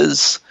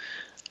because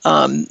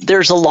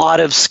there's a lot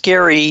of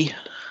scary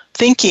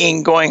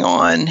thinking going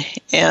on,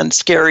 and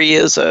scary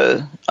is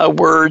a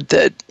word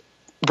that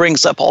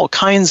brings up all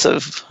kinds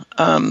of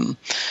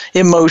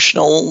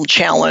emotional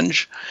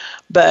challenge.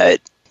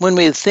 But when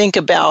we think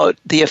about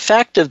the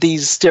effect of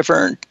these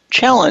different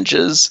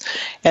challenges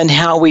and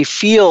how we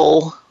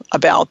feel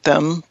about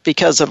them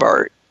because of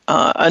our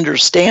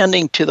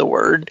understanding to the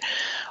word.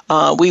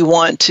 We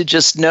want to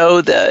just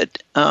know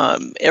that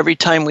every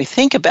time we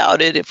think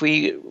about it, if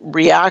we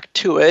react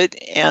to it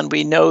and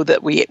we know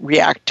that we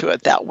react to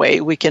it that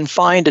way, we can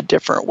find a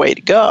different way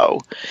to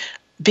go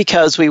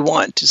because we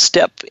want to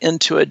step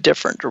into a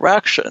different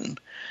direction.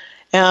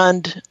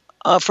 And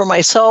for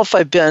myself,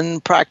 I've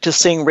been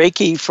practicing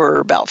Reiki for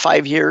about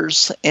 5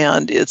 years,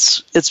 and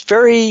it's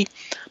very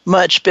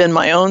much been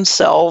my own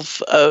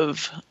self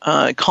of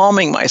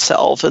calming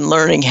myself and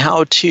learning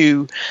how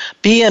to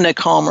be in a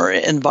calmer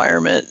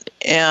environment.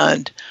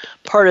 And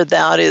part of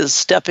that is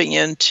stepping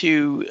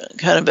into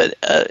kind of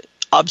a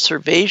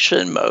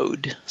observation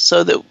mode,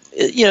 so that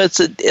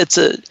it's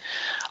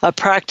a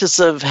practice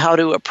of how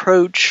to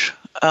approach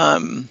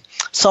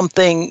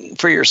something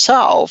for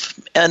yourself.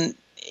 And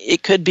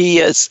it could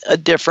be a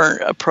different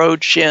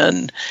approach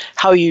in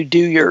how you do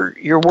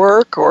your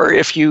work, or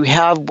if you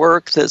have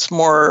work that's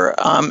more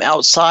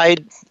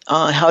outside,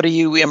 how do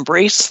you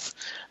embrace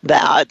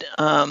that,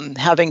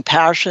 having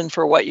passion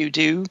for what you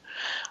do.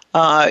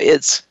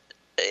 It's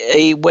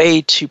a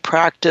way to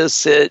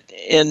practice it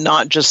in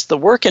not just the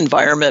work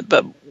environment,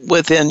 but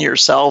within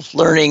yourself,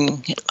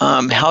 learning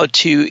how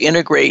to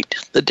integrate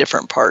the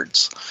different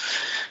parts.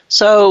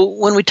 So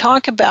when we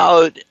talk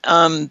about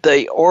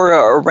the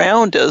aura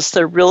around us,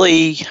 there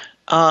really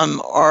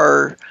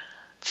are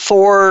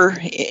 4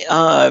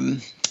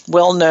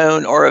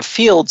 well-known aura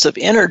fields of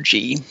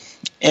energy,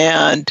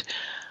 and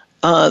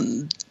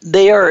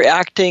they are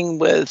acting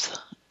with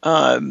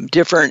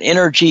different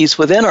energies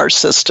within our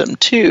system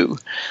too.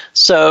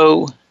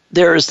 So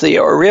there's the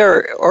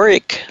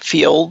auric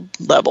field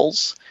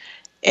levels,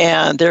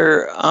 and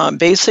they're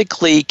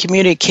basically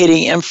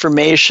communicating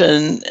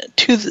information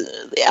to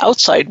the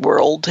outside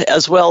world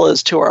as well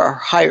as to our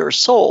higher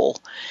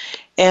soul.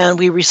 And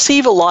we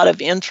receive a lot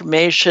of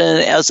information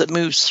as it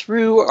moves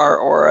through our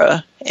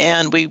aura,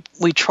 and we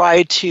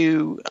try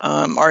to,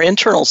 our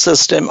internal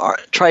system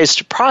tries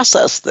to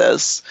process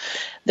this.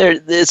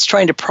 It's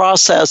trying to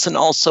process and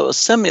also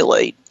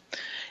assimilate.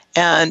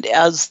 And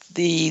as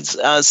these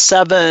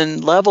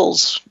 7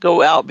 levels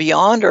go out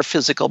beyond our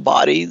physical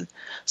body,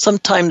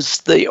 sometimes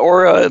the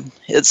aura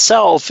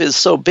itself is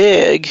so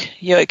big,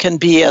 it can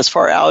be as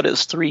far out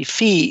as 3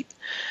 feet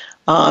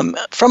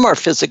from our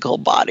physical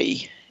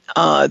body.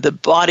 The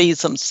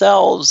bodies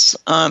themselves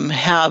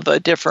have a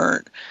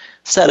different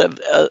set of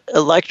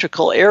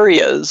electrical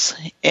areas,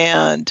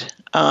 and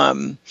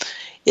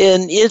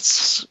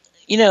it's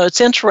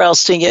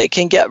interesting. It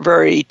can get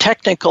very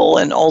technical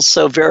and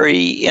also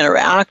very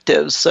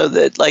interactive, so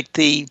that like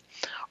the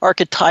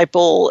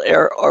archetypal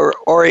or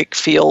auric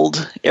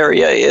field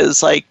area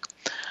is like,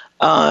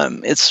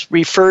 it's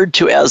referred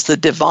to as the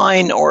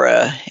divine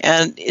aura,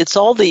 and it's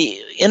all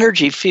the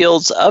energy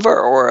fields of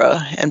our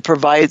aura and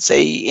provides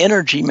a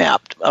energy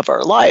map of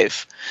our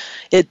life.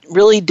 It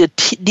really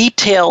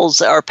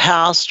details our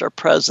past, our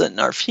present, and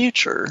our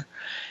future,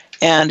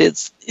 and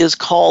it is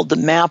called the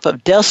map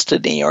of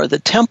destiny, or the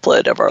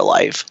template of our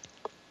life.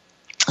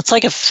 It's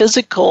like a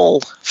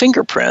physical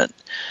fingerprint,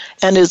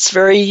 and it's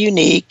very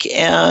unique,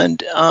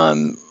 and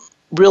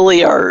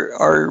really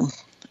our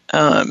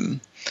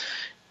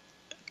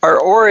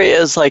aura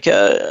is like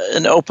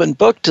an open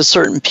book to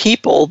certain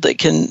people that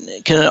can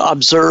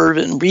observe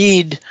and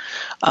read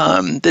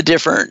the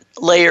different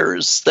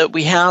layers that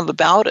we have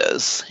about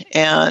us.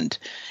 And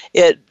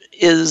it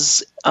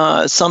is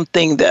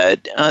something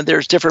that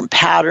there's different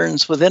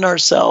patterns within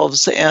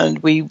ourselves, and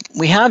we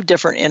have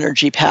different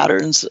energy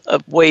patterns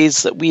of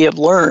ways that we have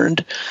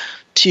learned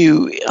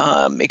to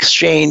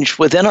exchange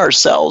within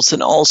ourselves,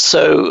 and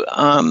also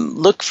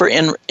look for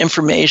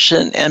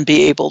information and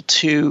be able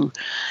to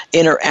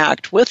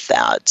interact with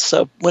that.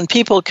 So when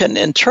people can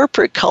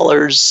interpret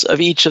colors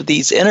of each of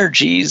these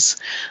energies,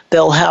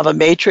 they'll have a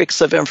matrix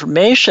of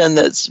information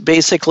that's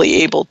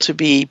basically able to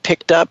be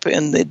picked up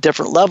in the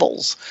different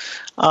levels.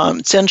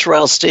 It's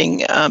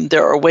interesting.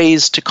 There are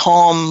ways to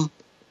calm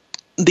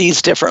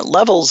these different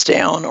levels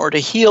down, or to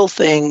heal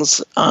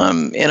things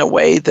in a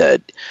way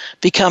that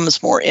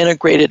becomes more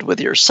integrated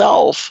with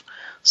yourself,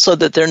 so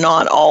that they're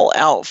not all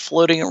out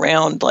floating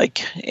around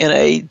like in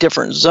a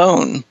different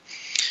zone.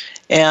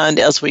 And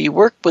as we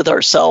work with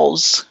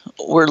ourselves,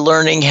 we're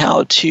learning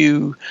how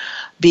to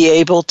be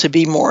able to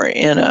be more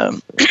in an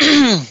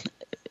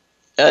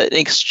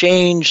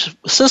exchange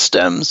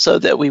system, so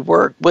that we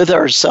work with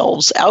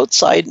ourselves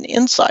outside and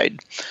inside.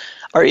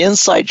 Our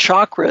inside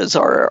chakras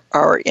are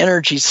our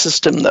energy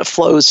system that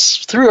flows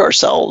through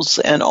ourselves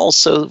and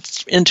also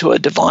into a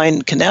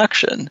divine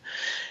connection.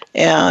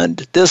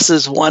 And this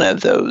is one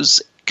of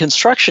those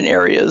construction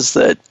areas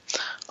that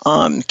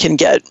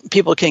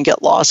people can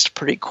get lost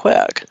pretty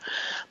quick.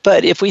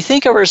 But if we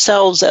think of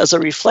ourselves as a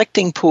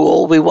reflecting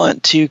pool, we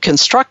want to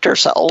construct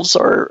ourselves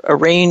or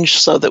arrange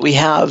so that we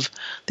have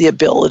the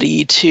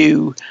ability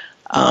to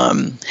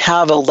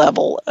have a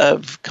level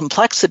of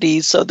complexity,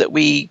 so that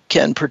we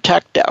can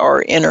protect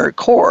our inner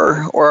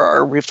core or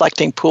our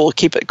reflecting pool,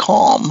 keep it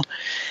calm,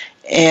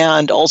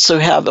 and also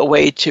have a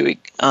way to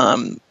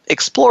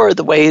explore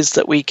the ways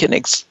that we can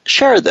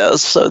share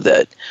this, so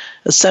that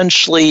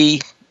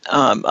essentially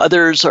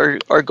others are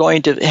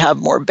going to have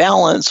more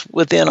balance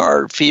within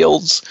our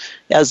fields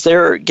as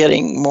they're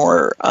getting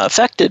more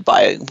affected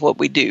by what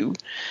we do.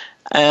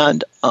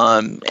 And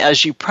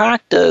as you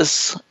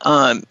practice,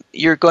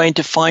 you're going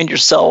to find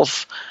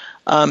yourself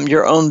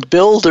your own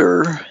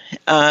builder,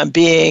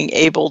 being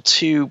able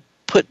to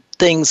put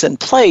things in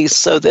place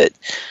so that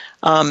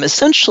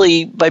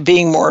essentially by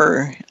being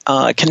more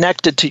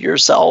connected to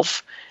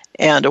yourself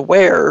and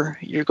aware,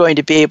 you're going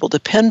to be able to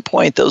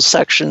pinpoint those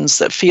sections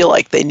that feel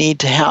like they need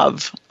to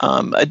have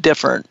a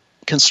different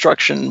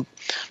construction,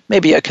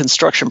 maybe a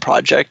construction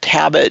project,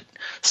 habit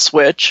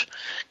switch,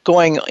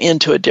 going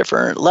into a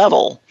different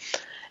level.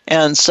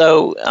 And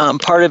so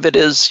part of it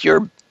is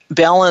your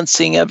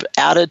balancing of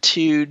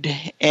attitude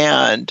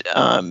and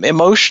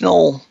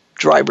emotional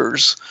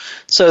drivers,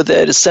 so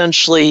that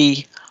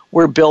essentially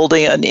we're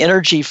building an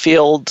energy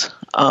field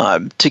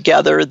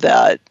together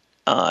that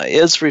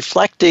is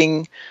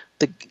reflecting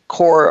the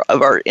core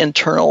of our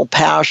internal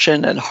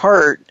passion and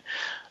heart.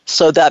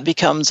 So that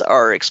becomes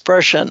our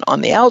expression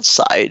on the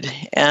outside.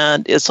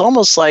 And it's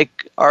almost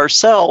like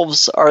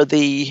ourselves are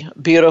the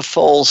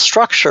beautiful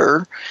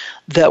structure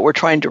that we're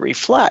trying to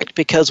reflect,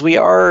 because we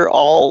are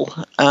all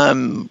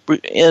in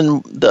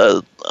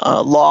the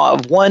law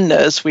of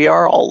oneness, we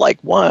are all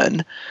like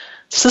one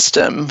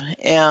system,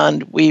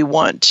 and we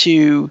want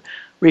to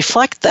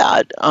reflect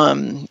that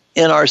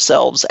in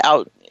ourselves,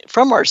 out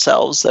from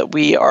ourselves, that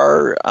we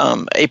are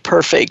a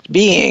perfect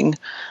being,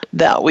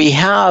 that we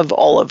have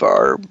all of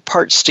our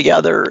parts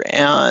together,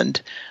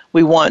 and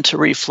we want to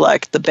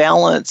reflect the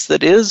balance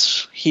that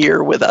is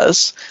here with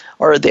us,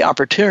 or the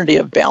opportunity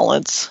of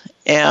balance.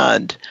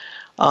 And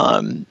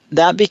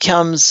that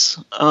becomes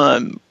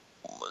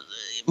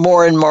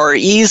more and more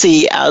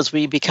easy as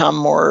we become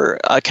more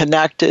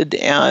connected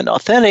and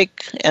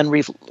authentic, and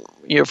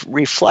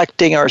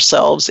reflecting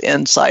ourselves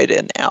inside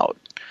and out.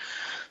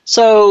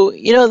 So,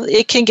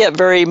 it can get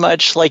very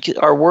much like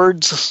our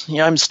words.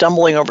 I'm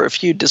stumbling over a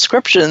few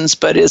descriptions,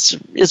 but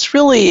it's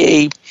really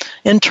a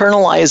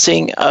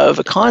internalizing of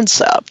a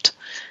concept.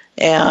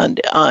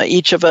 And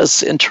each of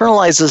us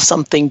internalizes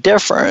something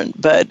different,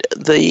 but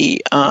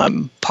the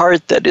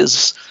part that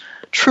is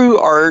true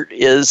art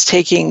is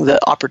taking the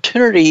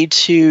opportunity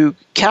to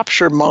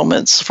capture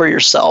moments for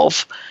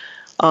yourself.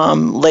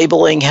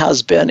 Labeling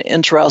has been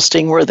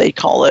interesting, where they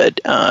call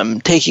it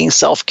taking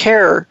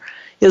self-care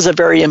is a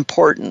very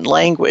important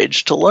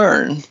language to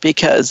learn,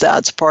 because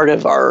that's part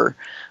of our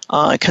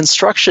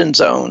construction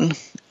zone.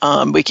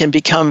 We can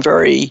become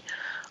very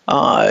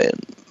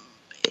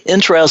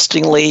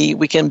interestingly,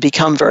 we can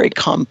become very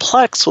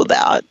complex with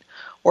that,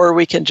 or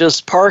we can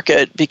just park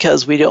it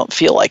because we don't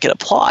feel like it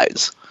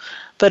applies.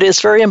 But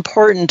it's very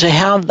important to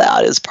have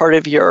that as part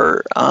of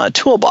your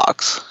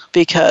toolbox,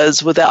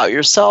 because without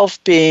yourself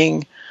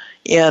being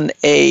in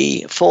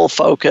a full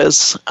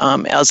focus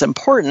as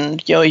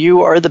important,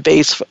 you are the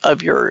base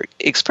of your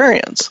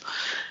experience.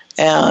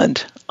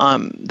 And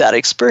that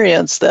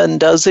experience then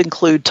does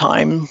include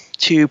time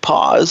to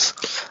pause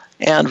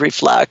and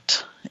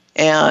reflect.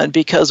 And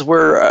because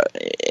we're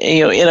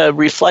in a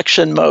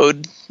reflection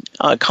mode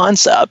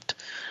concept,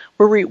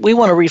 we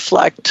want to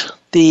reflect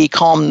the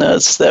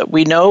calmness that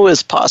we know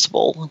is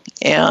possible.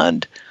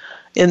 And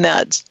in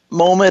that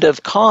moment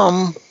of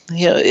calm,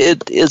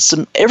 it's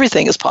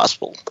everything is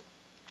possible.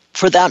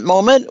 For that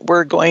moment,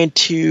 we're going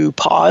to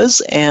pause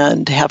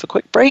and have a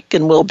quick break,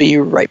 and we'll be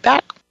right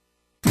back.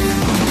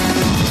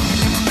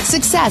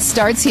 Success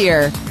starts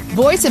here.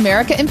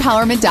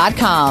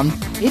 VoiceAmericaEmpowerment.com.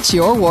 It's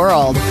your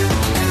world.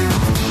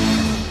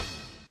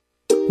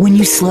 When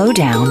you slow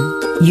down,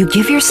 you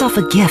give yourself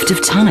a gift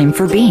of time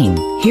for being.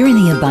 Here in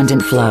the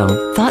abundant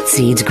flow, thought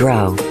seeds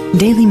grow.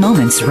 Daily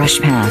moments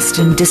rush past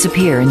and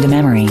disappear into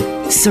memory.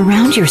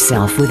 Surround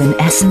yourself with an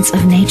essence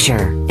of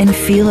nature and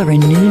feel a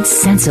renewed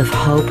sense of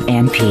hope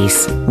and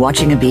peace.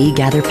 Watching a bee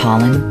gather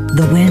pollen,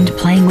 the wind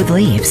playing with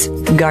leaves,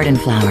 garden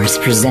flowers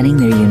presenting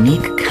their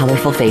unique,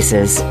 colorful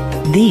faces.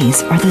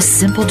 These are the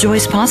simple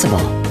joys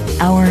possible.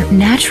 Our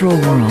natural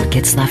world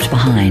gets left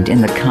behind in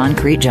the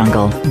concrete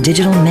jungle,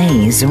 digital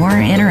maze, or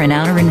inner and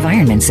outer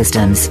environment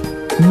systems.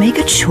 Make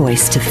a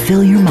choice to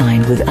fill your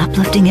mind with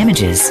uplifting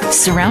images,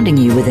 surrounding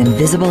you with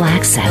invisible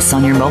access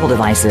on your mobile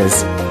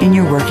devices, in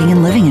your working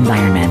and living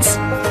environments.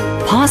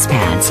 Pause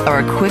pads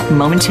are a quick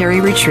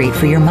momentary retreat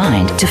for your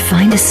mind to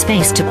find a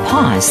space to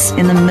pause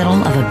in the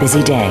middle of a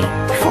busy day,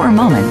 for a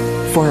moment,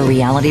 for a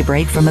reality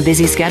break from a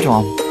busy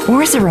schedule,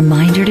 or as a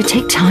reminder to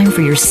take time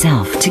for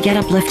yourself to get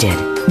uplifted.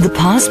 The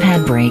Pause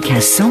Pad break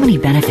has so many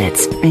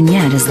benefits, and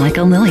yet is like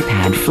a lily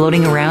pad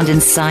floating around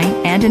in sight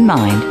and in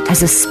mind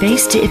as a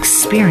space to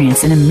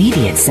experience an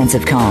immediate sense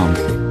of calm.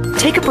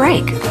 Take a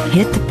break.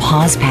 Hit the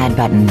Pause Pad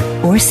button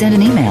or send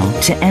an email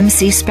to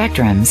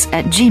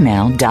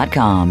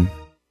mcspectrums@gmail.com.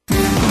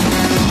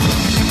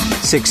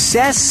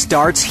 Success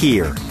starts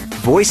here.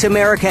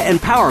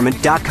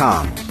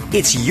 VoiceAmericaEmpowerment.com.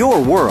 It's your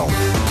world.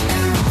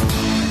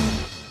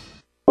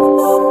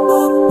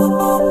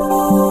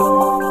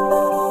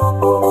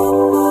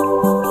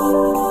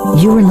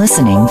 You are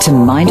listening to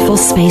Mindful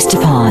Space to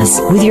Pause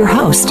with your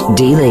host,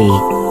 Dee Lee.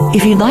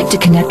 If you'd like to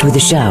connect with the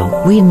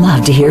show, we'd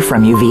love to hear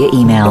from you via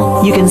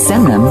email. You can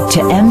send them to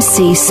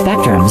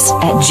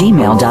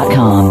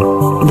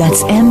mcspectrums@gmail.com.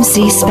 That's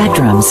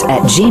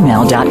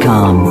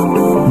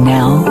mcspectrums@gmail.com.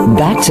 Now,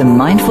 back to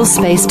Mindful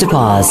Space to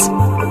Pause.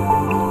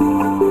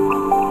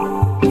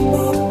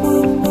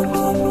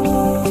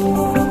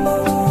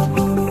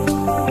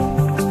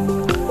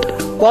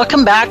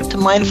 Welcome back to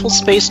Mindful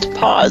Space to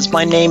Pause.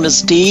 My name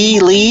is Dee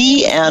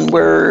Lee, and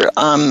we're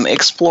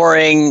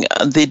exploring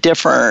the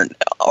different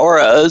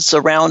auras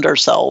around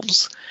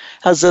ourselves,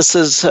 as this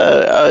is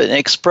an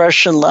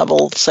expression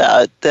level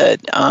set that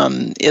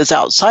is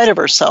outside of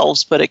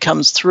ourselves, but it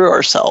comes through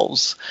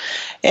ourselves.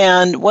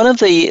 And one of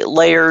the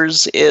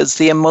layers is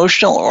the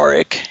emotional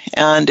auric,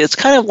 and it's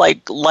kind of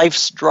like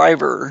life's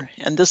driver,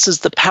 and this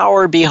is the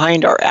power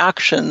behind our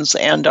actions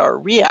and our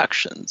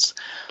reactions.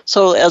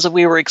 So as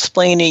we were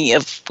explaining,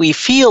 if we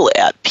feel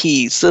at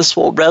peace, this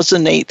will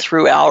resonate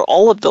throughout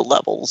all of the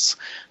levels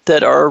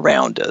that are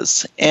around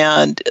us.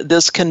 And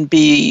this can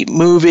be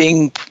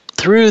moving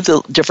through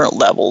the different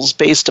levels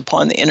based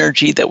upon the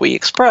energy that we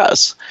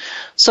express.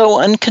 So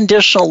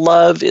unconditional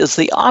love is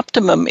the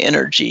optimum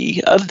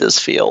energy of this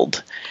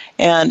field,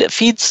 and it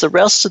feeds the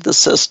rest of the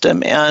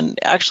system and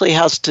actually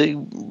has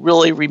to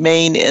really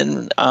remain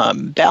in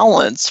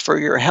balance for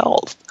your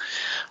health.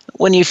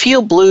 When you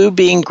feel blue,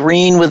 being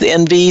green with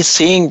envy,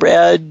 seeing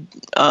red,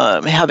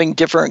 having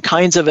different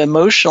kinds of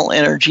emotional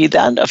energy,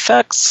 that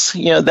affects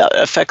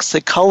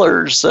the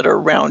colors that are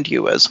around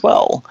you as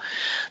well.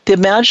 The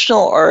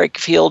imaginal auric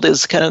field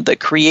is kind of the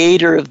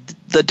creator of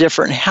the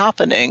different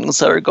happenings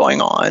that are going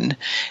on,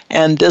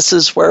 and this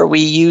is where we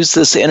use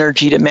this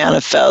energy to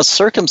manifest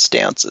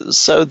circumstances.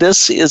 So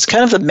this is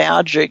kind of the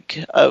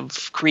magic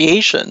of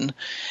creation,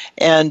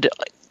 and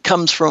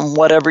comes from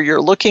whatever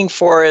you're looking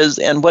for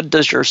and what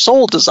does your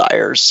soul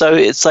desire. So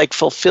it's like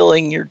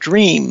fulfilling your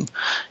dream,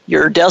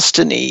 your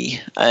destiny,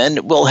 and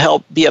it will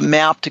help be a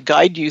map to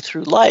guide you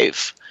through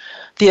life.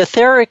 The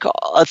etheric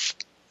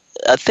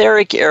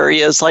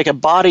area is like a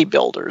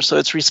bodybuilder, so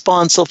it's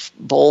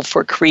responsible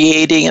for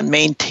creating and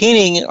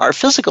maintaining our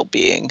physical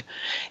being.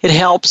 It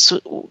helps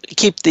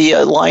keep the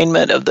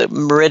alignment of the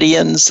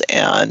meridians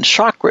and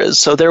chakras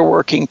so they're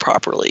working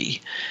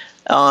properly.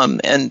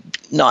 And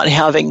not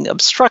having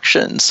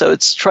obstruction. So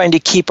it's trying to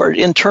keep our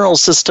internal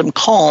system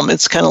calm.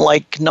 It's kind of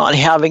like not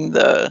having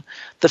the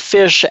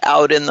fish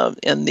out in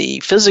the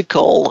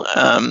physical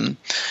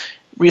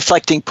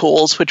reflecting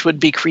pools, which would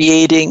be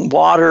creating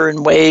water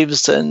and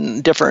waves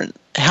and different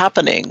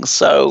happenings.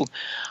 So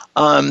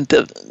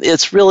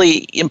it's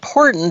really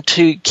important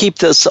to keep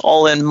this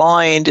all in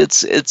mind.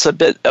 It's a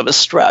bit of a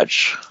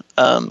stretch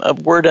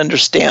of word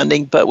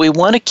understanding, but we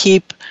want to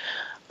keep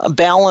a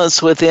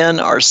balance within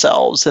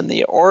ourselves, and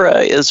the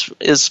aura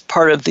is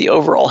part of the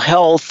overall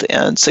health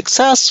and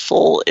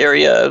successful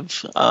area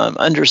of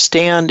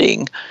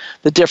understanding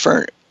the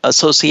different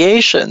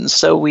associations.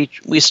 So we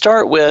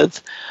start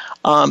with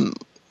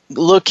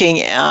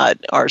looking at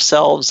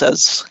ourselves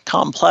as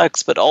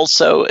complex, but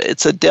also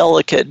it's a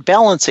delicate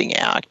balancing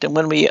act. And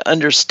when we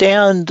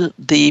understand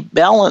the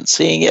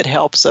balancing, it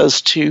helps us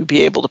to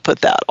be able to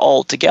put that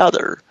all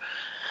together.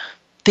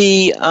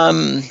 The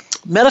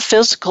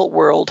metaphysical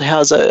world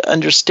has an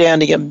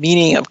understanding of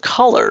meaning of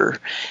color,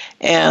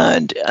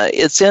 and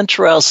it's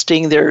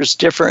interesting. There's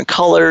different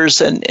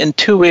colors and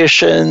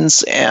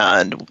intuitions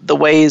and the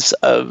ways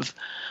of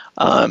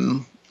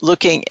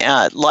looking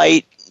at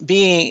light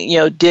being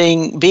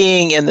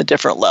in the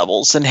different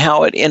levels and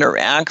how it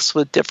interacts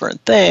with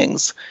different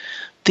things.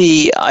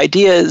 The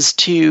idea is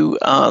to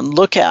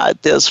look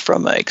at this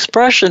from an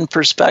expression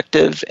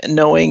perspective,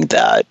 knowing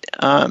that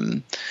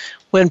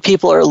when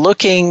people are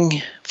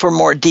looking for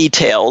more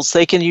details,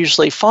 they can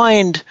usually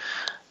find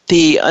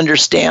the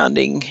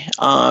understanding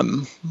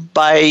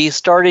by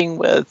starting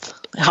with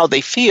how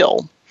they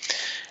feel.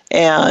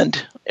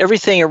 And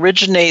everything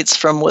originates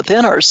from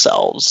within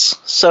ourselves.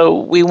 So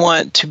we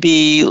want to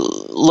be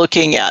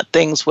looking at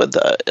things with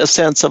a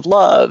sense of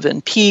love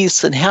and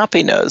peace and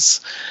happiness.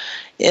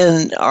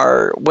 In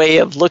our way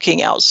of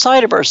looking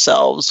outside of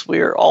ourselves,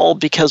 we're all,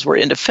 because we're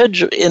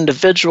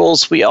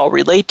individuals, we all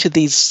relate to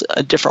these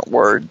different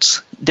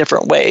words,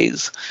 different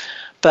ways.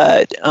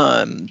 But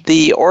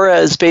the aura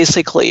is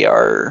basically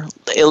our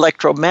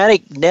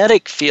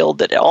electromagnetic field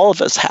that all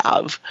of us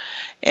have,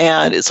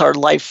 and it's our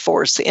life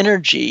force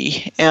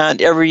energy,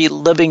 and every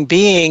living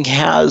being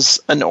has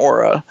an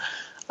aura,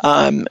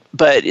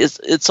 but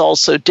it's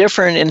also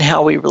different in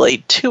how we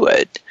relate to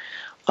it.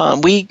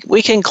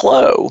 We can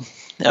glow.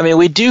 I mean,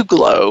 we do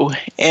glow,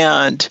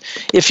 and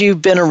if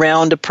you've been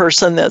around a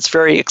person that's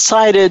very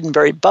excited and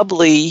very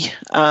bubbly,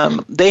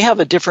 they have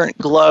a different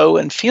glow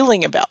and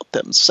feeling about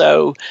them.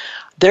 So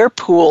their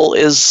pool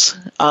is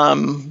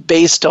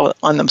based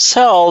on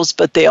themselves,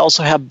 but they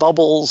also have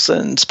bubbles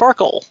and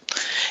sparkle.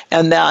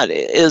 And that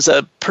is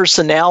a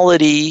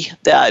personality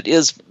that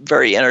is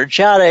very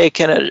energetic,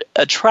 and it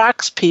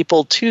attracts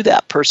people to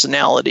that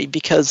personality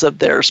because of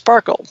their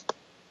sparkle.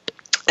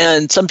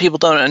 And some people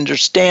don't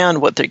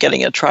understand what they're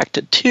getting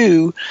attracted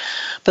to,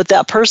 but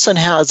that person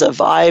has a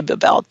vibe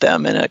about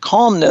them and a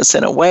calmness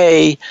in a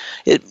way.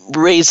 It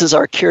raises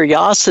our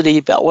curiosity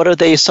about what are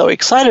they so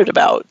excited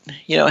about?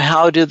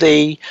 How do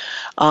they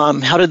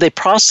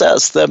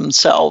process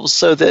themselves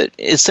so that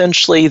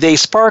essentially they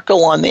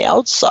sparkle on the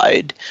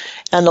outside?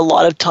 And a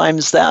lot of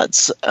times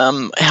that's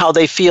how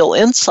they feel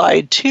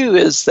inside too,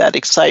 is that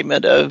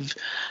excitement of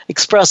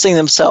expressing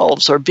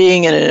themselves or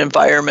being in an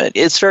environment.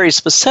 It's very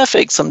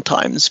specific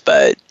sometimes,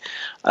 but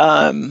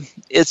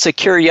it's a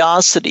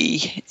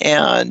curiosity,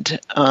 and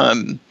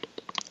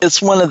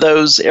it's one of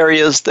those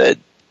areas that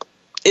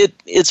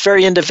it's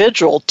very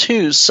individual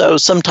too. So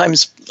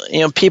sometimes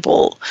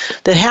people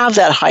that have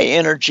that high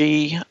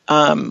energy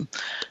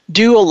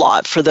do a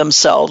lot for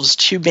themselves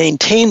to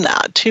maintain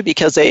that too,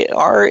 because they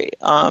are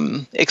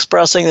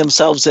expressing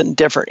themselves in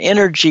different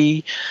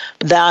energy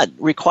that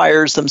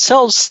requires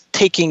themselves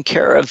taking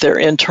care of their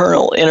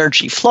internal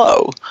energy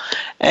flow.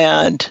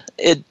 And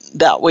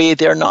that way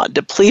they're not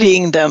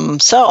depleting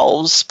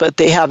themselves, but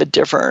they have a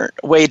different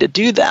way to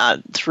do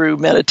that through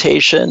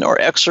meditation or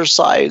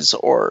exercise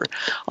or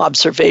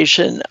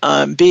observation.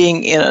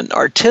 Being in an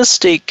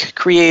artistic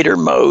creator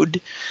mode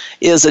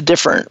is a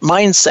different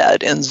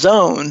mindset and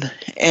zone.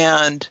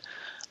 And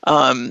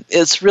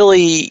it's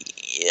really,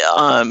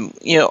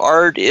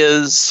 art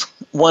is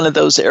one of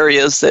those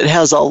areas that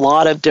has a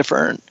lot of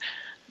different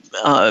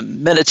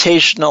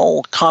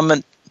meditational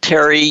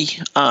commentary.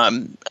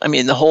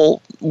 The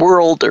whole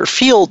world or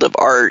field of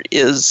art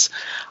has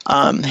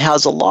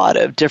a lot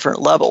of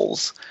different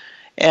levels.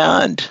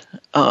 And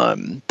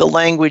the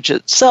language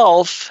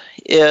itself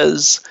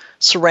is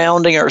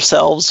surrounding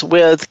ourselves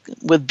with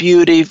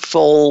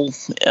beautiful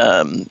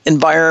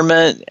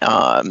environment,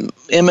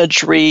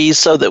 imagery,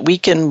 so that we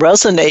can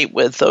resonate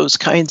with those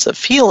kinds of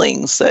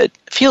feelings that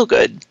feel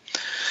good.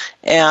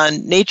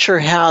 And nature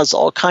has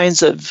all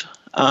kinds of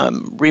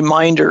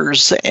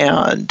reminders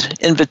and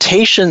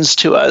invitations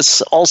to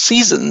us, all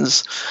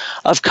seasons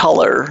of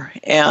color.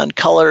 And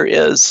color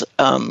is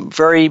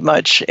very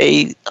much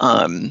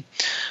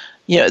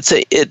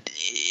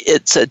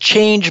it's a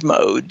change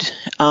mode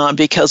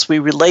because we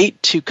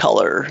relate to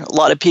color. A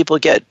lot of people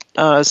get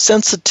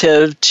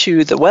sensitive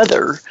to the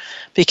weather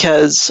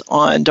because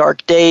on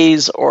dark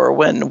days or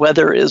when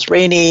weather is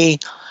rainy,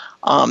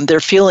 they're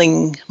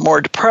feeling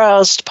more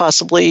depressed.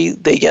 Possibly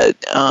they get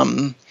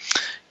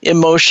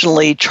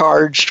emotionally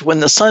charged when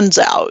the sun's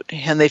out,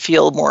 and they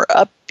feel more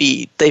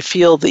upbeat. They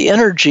feel the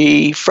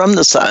energy from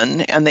the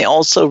sun, and they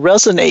also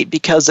resonate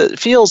because it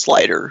feels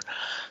lighter.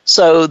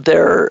 So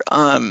there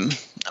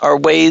are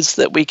ways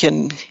that we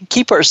can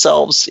keep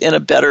ourselves in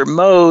a better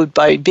mode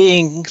by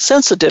being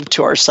sensitive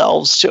to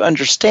ourselves to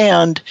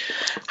understand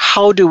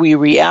how do we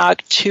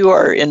react to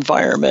our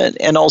environment,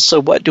 and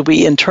also what do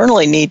we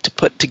internally need to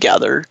put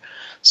together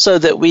so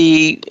that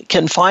we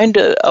can find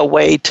a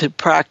way to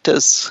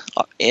practice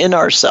in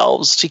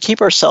ourselves to keep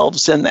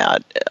ourselves in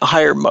that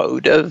higher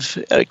mode of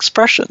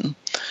expression.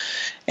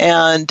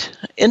 And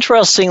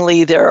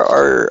interestingly, there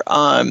are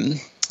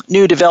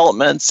new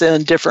developments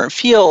in different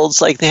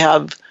fields. Like they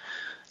have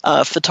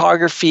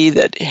photography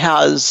that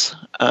has,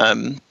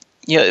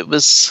 it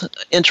was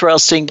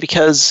interesting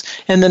because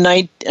in the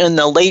late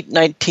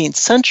 19th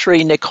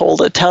century,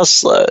 Nikola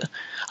Tesla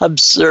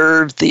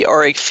observed the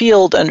auric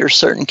field under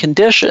certain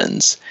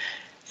conditions.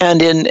 And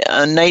in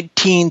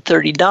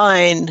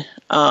 1939,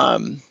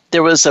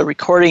 there was a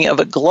recording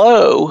of a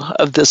glow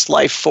of this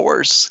life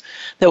force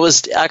that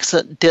was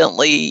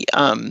accidentally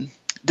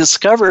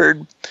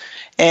discovered.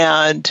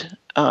 And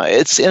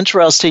it's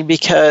interesting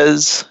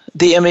because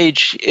the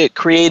image it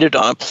created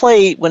on a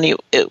plate, when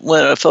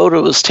a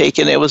photo was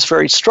taken, it was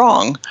very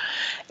strong.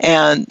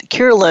 And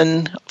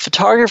Kirlian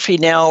photography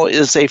now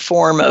is a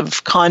form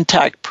of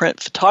contact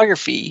print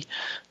photography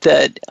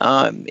that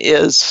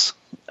is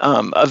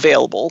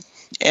available.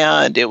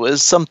 And it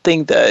was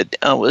something that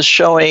was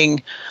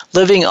showing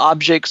living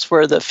objects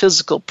where the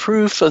physical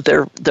proof of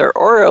their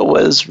aura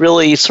was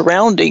really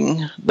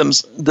surrounding them,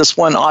 this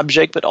one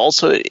object, but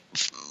also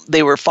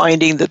they were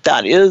finding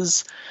that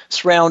is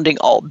surrounding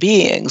all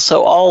beings.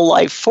 So all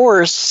life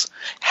force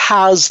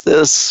has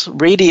this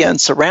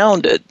radiance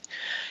around it.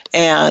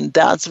 And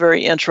that's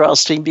very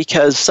interesting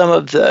because some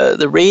of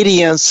the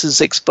radiance is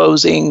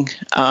exposing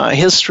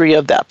history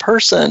of that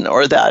person,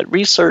 or that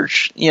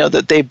research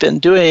that they've been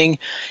doing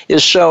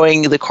is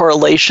showing the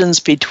correlations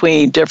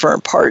between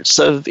different parts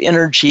of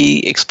energy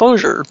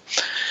exposure.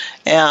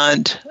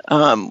 And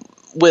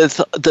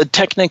with the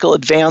technical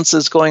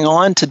advances going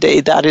on today,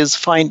 that is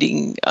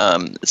finding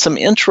some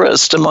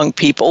interest among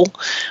people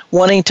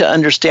wanting to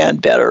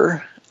understand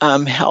better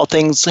how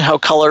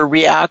color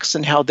reacts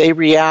and how they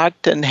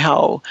react and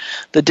how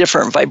the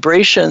different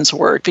vibrations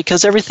work,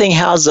 because everything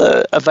has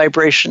a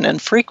vibration and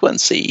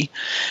frequency,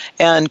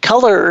 and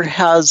color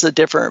has a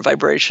different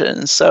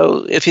vibration.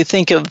 So if you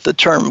think of the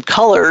term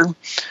color,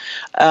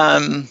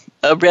 a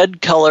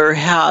red color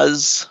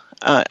has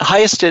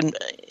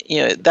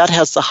that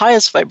has the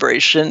highest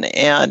vibration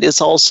and is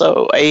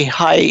also a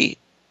high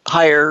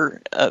higher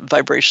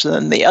vibration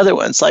than the other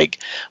ones. Like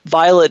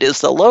violet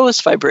is the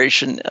lowest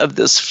vibration of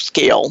this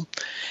scale,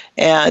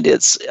 and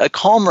it's a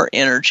calmer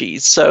energy.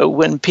 So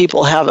when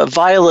people have a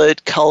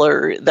violet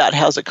color, that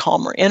has a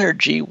calmer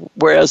energy,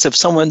 whereas if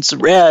someone's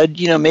red,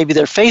 maybe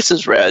their face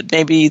is red,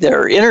 maybe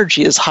their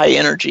energy is high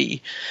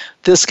energy.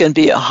 This can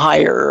be a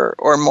higher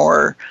or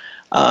more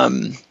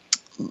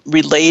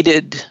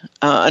related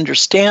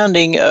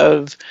understanding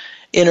of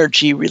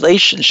energy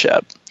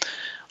relationship.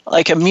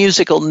 Like a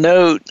musical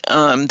note,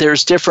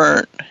 there's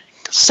different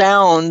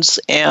sounds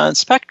and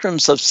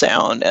spectrums of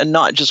sound, and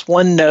not just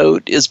one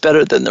note is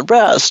better than the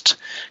rest.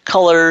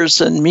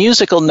 Colors and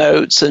musical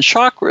notes and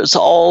chakras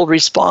all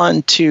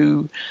respond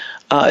to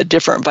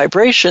different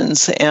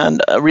vibrations,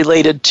 and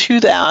related to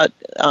that,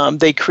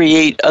 they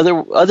create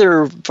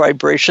other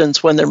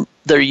vibrations when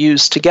they're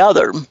used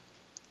together.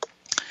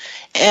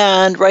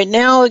 And right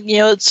now,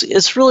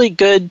 it's really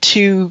good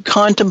to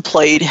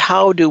contemplate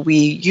how do we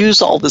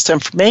use all this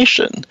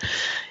information.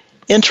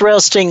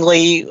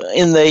 Interestingly,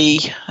 in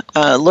the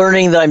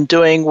learning that I'm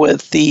doing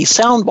with the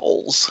sound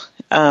bowls,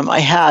 I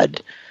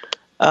had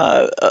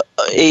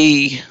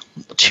a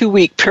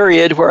 2-week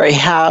period where I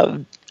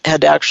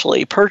had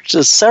actually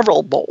purchased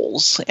several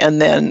bowls, and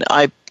then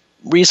I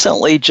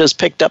recently just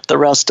picked up the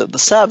rest of the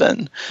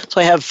 7. So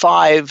I have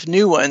 5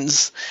 new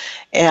ones.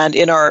 And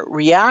in our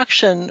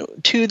reaction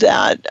to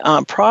that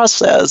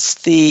process,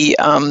 the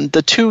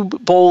 2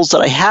 bowls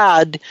that I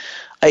had,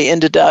 I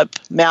ended up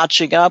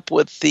matching up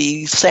with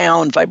the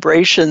sound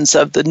vibrations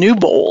of the new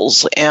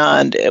bowls,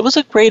 and it was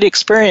a great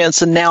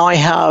experience. And now I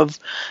have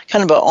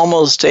kind of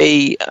almost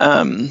a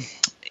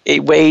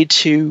way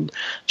to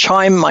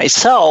chime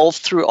myself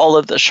through all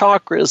of the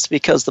chakras,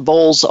 because the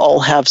bowls all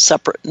have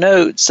separate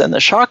notes and the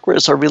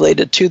chakras are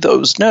related to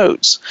those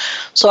notes.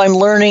 So I'm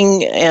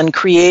learning and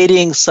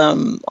creating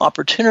some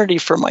opportunity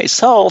for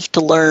myself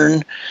to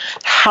learn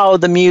how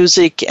the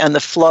music and the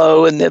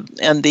flow and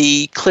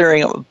the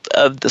clearing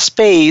of the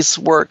space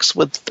works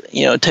with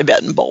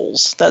Tibetan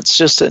bowls. That's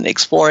just an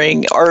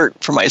exploring art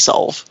for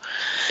myself.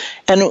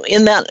 And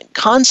in that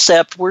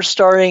concept, we're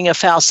starting a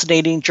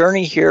fascinating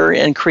journey here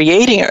in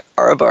creating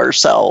of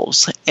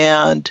ourselves.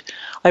 And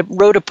I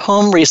wrote a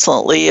poem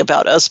recently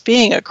about us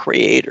being a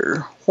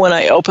creator. When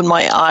I open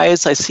my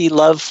eyes, I see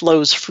love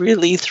flows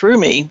freely through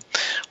me.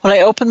 When I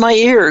open my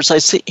ears, I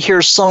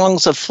hear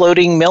songs of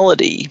floating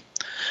melody.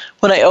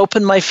 When I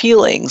open my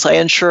feelings, I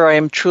ensure I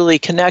am truly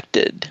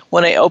connected.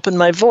 When I open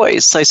my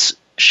voice, I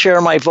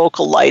share my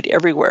vocal light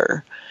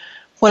everywhere.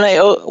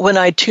 When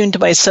I tune to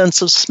my sense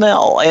of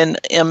smell, I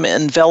am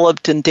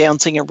enveloped in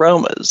dancing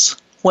aromas.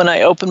 When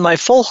I open my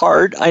full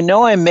heart, I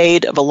know I'm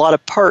made of a lot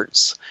of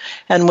parts.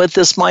 And with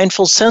this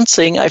mindful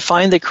sensing, I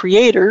find the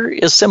creator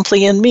is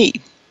simply in me.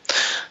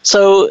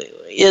 So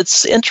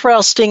it's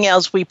interesting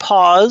as we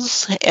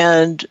pause,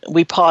 and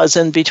we pause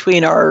in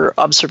between our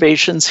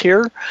observations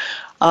here.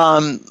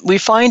 We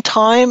find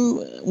time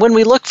when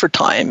we look for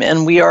time,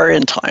 and we are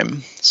in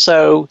time.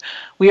 So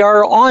we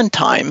are on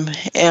time.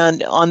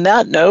 And on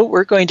that note,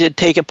 we're going to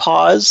take a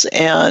pause,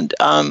 and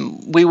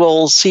we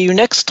will see you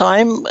next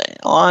time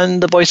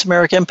on the Voice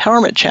America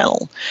Empowerment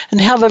Channel, and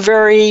have a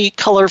very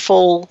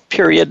colorful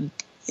period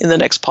in the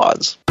next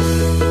pause.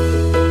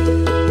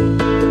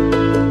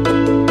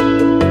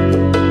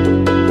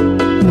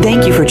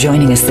 Thank you for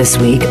joining us this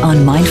week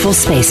on Mindful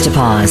Space to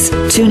Pause.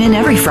 Tune in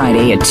every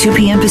Friday at 2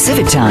 p.m.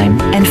 Pacific Time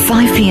and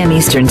 5 p.m.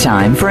 Eastern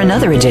Time for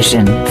another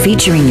edition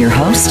featuring your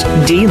host,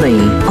 Dee Lee,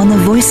 on the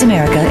Voice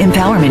America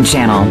Empowerment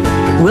Channel.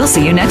 We'll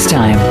see you next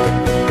time.